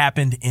something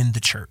happened in the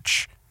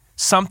church.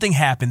 Something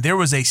happened. There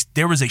was a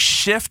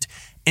shift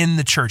in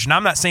the church. And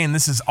I'm not saying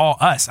this is all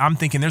us. I'm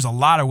thinking there's a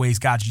lot of ways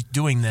God's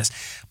doing this,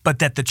 but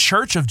that the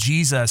church of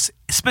Jesus,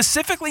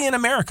 specifically in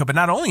America, but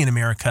not only in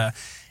America,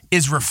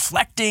 is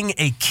reflecting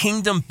a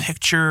kingdom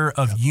picture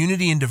of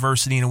unity and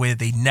diversity in a way that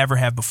they never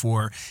have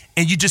before,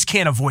 and you just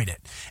can't avoid it.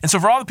 And so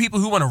for all the people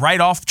who want to write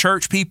off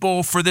church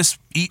people for this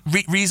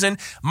reason,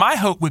 my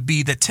hope would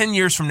be that 10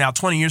 years from now,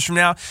 20 years from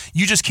now,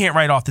 you just can't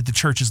write off that the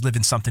church is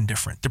living something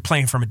different. They're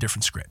playing from a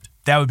different script.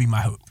 That would be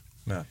my hope.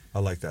 Yeah, I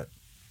like that.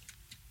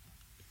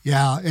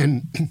 Yeah,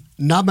 and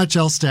not much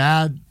else to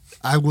add.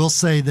 I will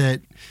say that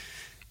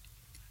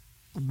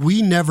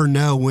we never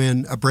know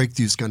when a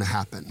breakthrough is going to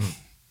happen.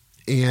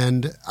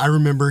 And I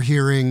remember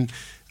hearing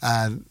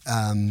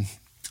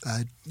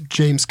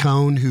James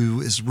Cone,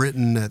 who has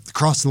written The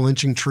Cross and the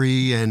Lynching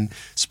Tree and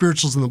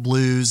Spirituals and the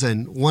Blues,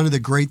 and one of the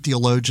great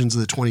theologians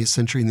of the 20th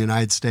century in the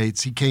United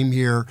States. He came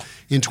here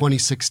in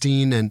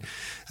 2016, and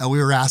we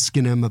were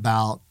asking him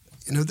about,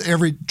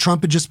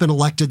 Trump had just been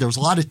elected. There was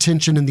a lot of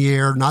tension in the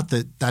air. Not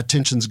that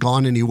tension's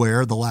gone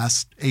anywhere the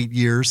last 8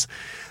 years.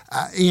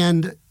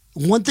 And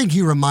one thing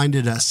he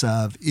reminded us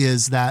of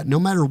is that no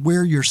matter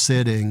where you're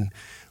sitting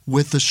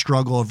with the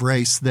struggle of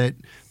race, that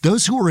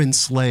those who were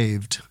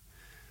enslaved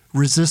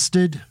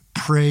resisted,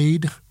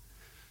 prayed,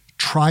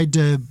 tried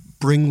to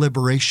bring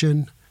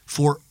liberation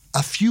for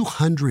a few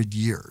hundred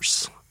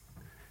years.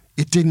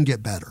 It didn't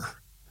get better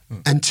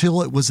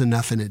until it was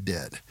enough, and it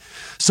did.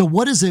 So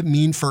what does it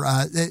mean for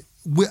us?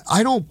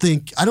 I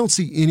don't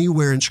see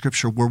anywhere in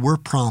Scripture where we're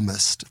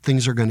promised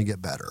things are going to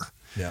get better.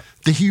 Yeah.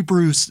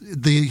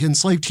 The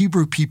enslaved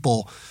Hebrew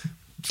people,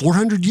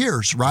 400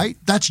 years, right?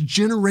 That's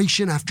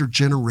generation after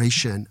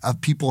generation of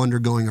people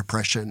undergoing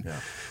oppression. Yeah.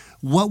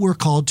 What we're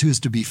called to is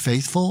to be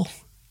faithful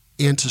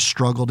and to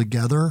struggle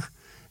together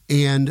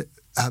and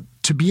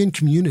to be in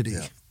community.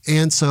 Yeah.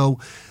 And so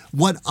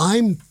what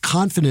I'm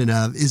confident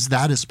of is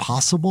that is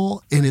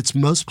possible, and it's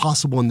most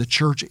possible in the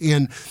church.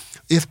 And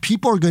if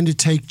people are going to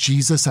take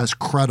Jesus as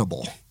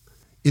credible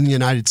in the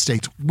United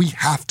States, we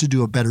have to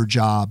do a better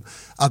job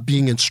of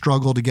being in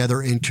struggle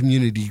together and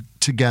community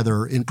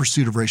together in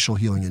pursuit of racial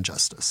healing and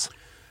justice.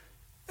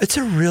 It's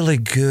a really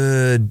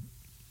good,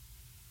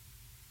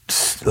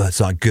 it's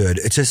not good,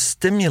 it's a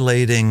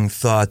stimulating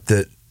thought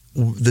that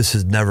this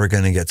is never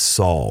going to get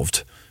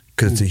solved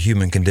because it's a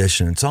human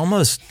condition. It's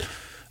almost,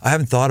 I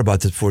haven't thought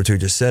about this before, too,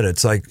 just said it.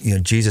 It's like,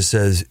 Jesus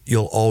says,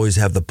 you'll always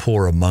have the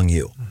poor among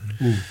you.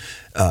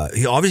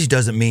 He obviously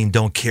doesn't mean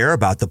don't care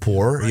about the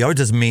poor. Right. He always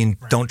doesn't mean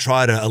don't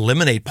try to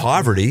eliminate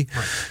poverty.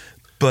 Right.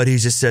 But he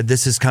just said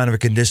this is kind of a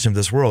condition of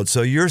this world.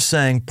 So you're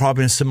saying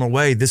probably in a similar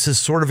way, this is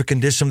sort of a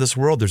condition of this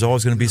world. There's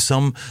always going to be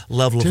some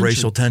level of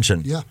racial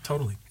tension. Yeah,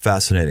 totally.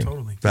 Fascinating.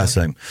 Totally.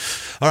 Fascinating.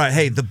 All right.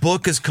 Hey, the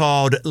book is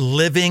called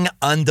Living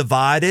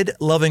Undivided,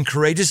 Loving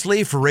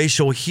Courageously for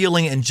Racial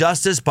Healing and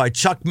Justice by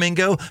Chuck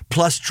Mingo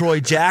plus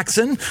Troy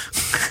Jackson.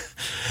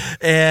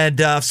 And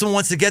if someone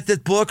wants to get this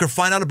book or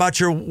find out about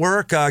your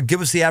work,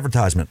 give us the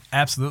advertisement.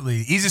 Absolutely.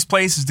 The easiest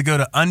place is to go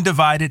to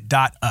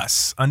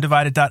undivided.us.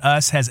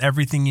 Undivided.us has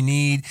everything you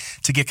need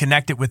to get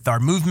connected with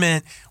our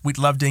movement. We'd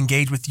love to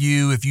engage with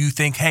you if you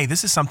think, hey,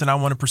 this is something I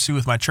want to pursue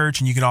with my church.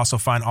 And you can also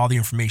find all the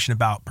information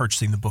about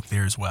purchasing the book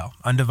there as well.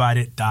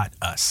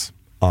 Undivided.us.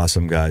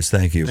 Awesome, guys.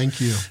 Thank you. Thank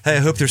you. Hey, I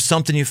hope there's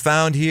something you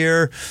found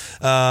here.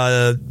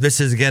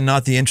 This is, again,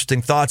 not the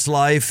Interesting Thoughts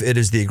life. It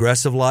is the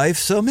aggressive life.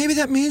 So maybe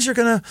that means you're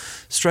going to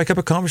strike up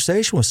a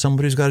conversation with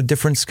somebody who's got a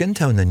different skin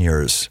tone than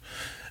yours.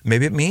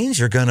 Maybe it means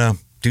you're going to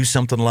do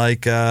something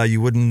like you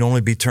wouldn't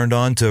normally be turned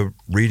on to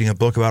reading a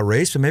book about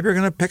race, but maybe you're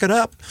going to pick it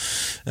up.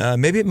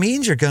 Maybe it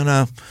means you're going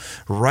to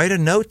write a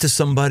note to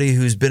somebody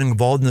who's been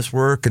involved in this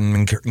work and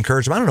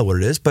encourage them. I don't know what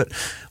it is, but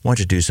why don't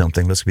you do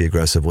something? Let's be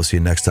aggressive. We'll see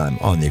you next time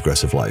on The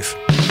Aggressive Life.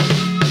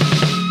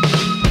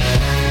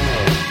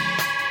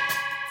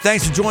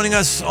 Thanks for joining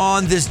us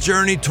on this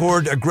journey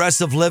toward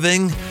aggressive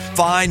living.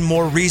 Find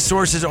more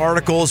resources,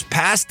 articles,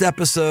 past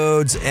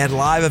episodes, and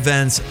live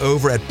events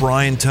over at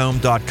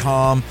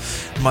briantome.com.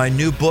 My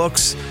new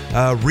books,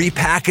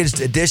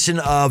 repackaged edition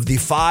of The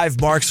 5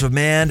 Marks of a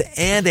Man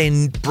and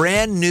a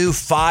brand new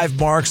 5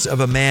 Marks of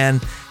a Man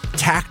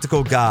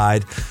tactical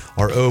guide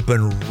are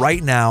open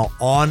right now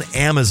on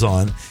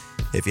Amazon.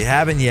 If you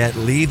haven't yet,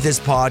 leave this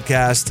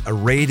podcast a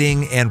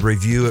rating and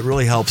review. It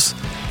really helps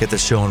get the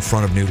show in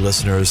front of new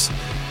listeners.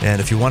 And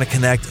if you want to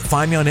connect,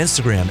 find me on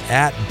Instagram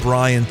at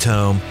Brian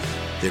Tome.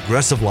 The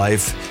Aggressive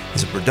Life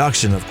is a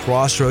production of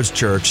Crossroads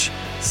Church,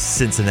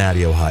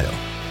 Cincinnati,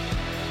 Ohio.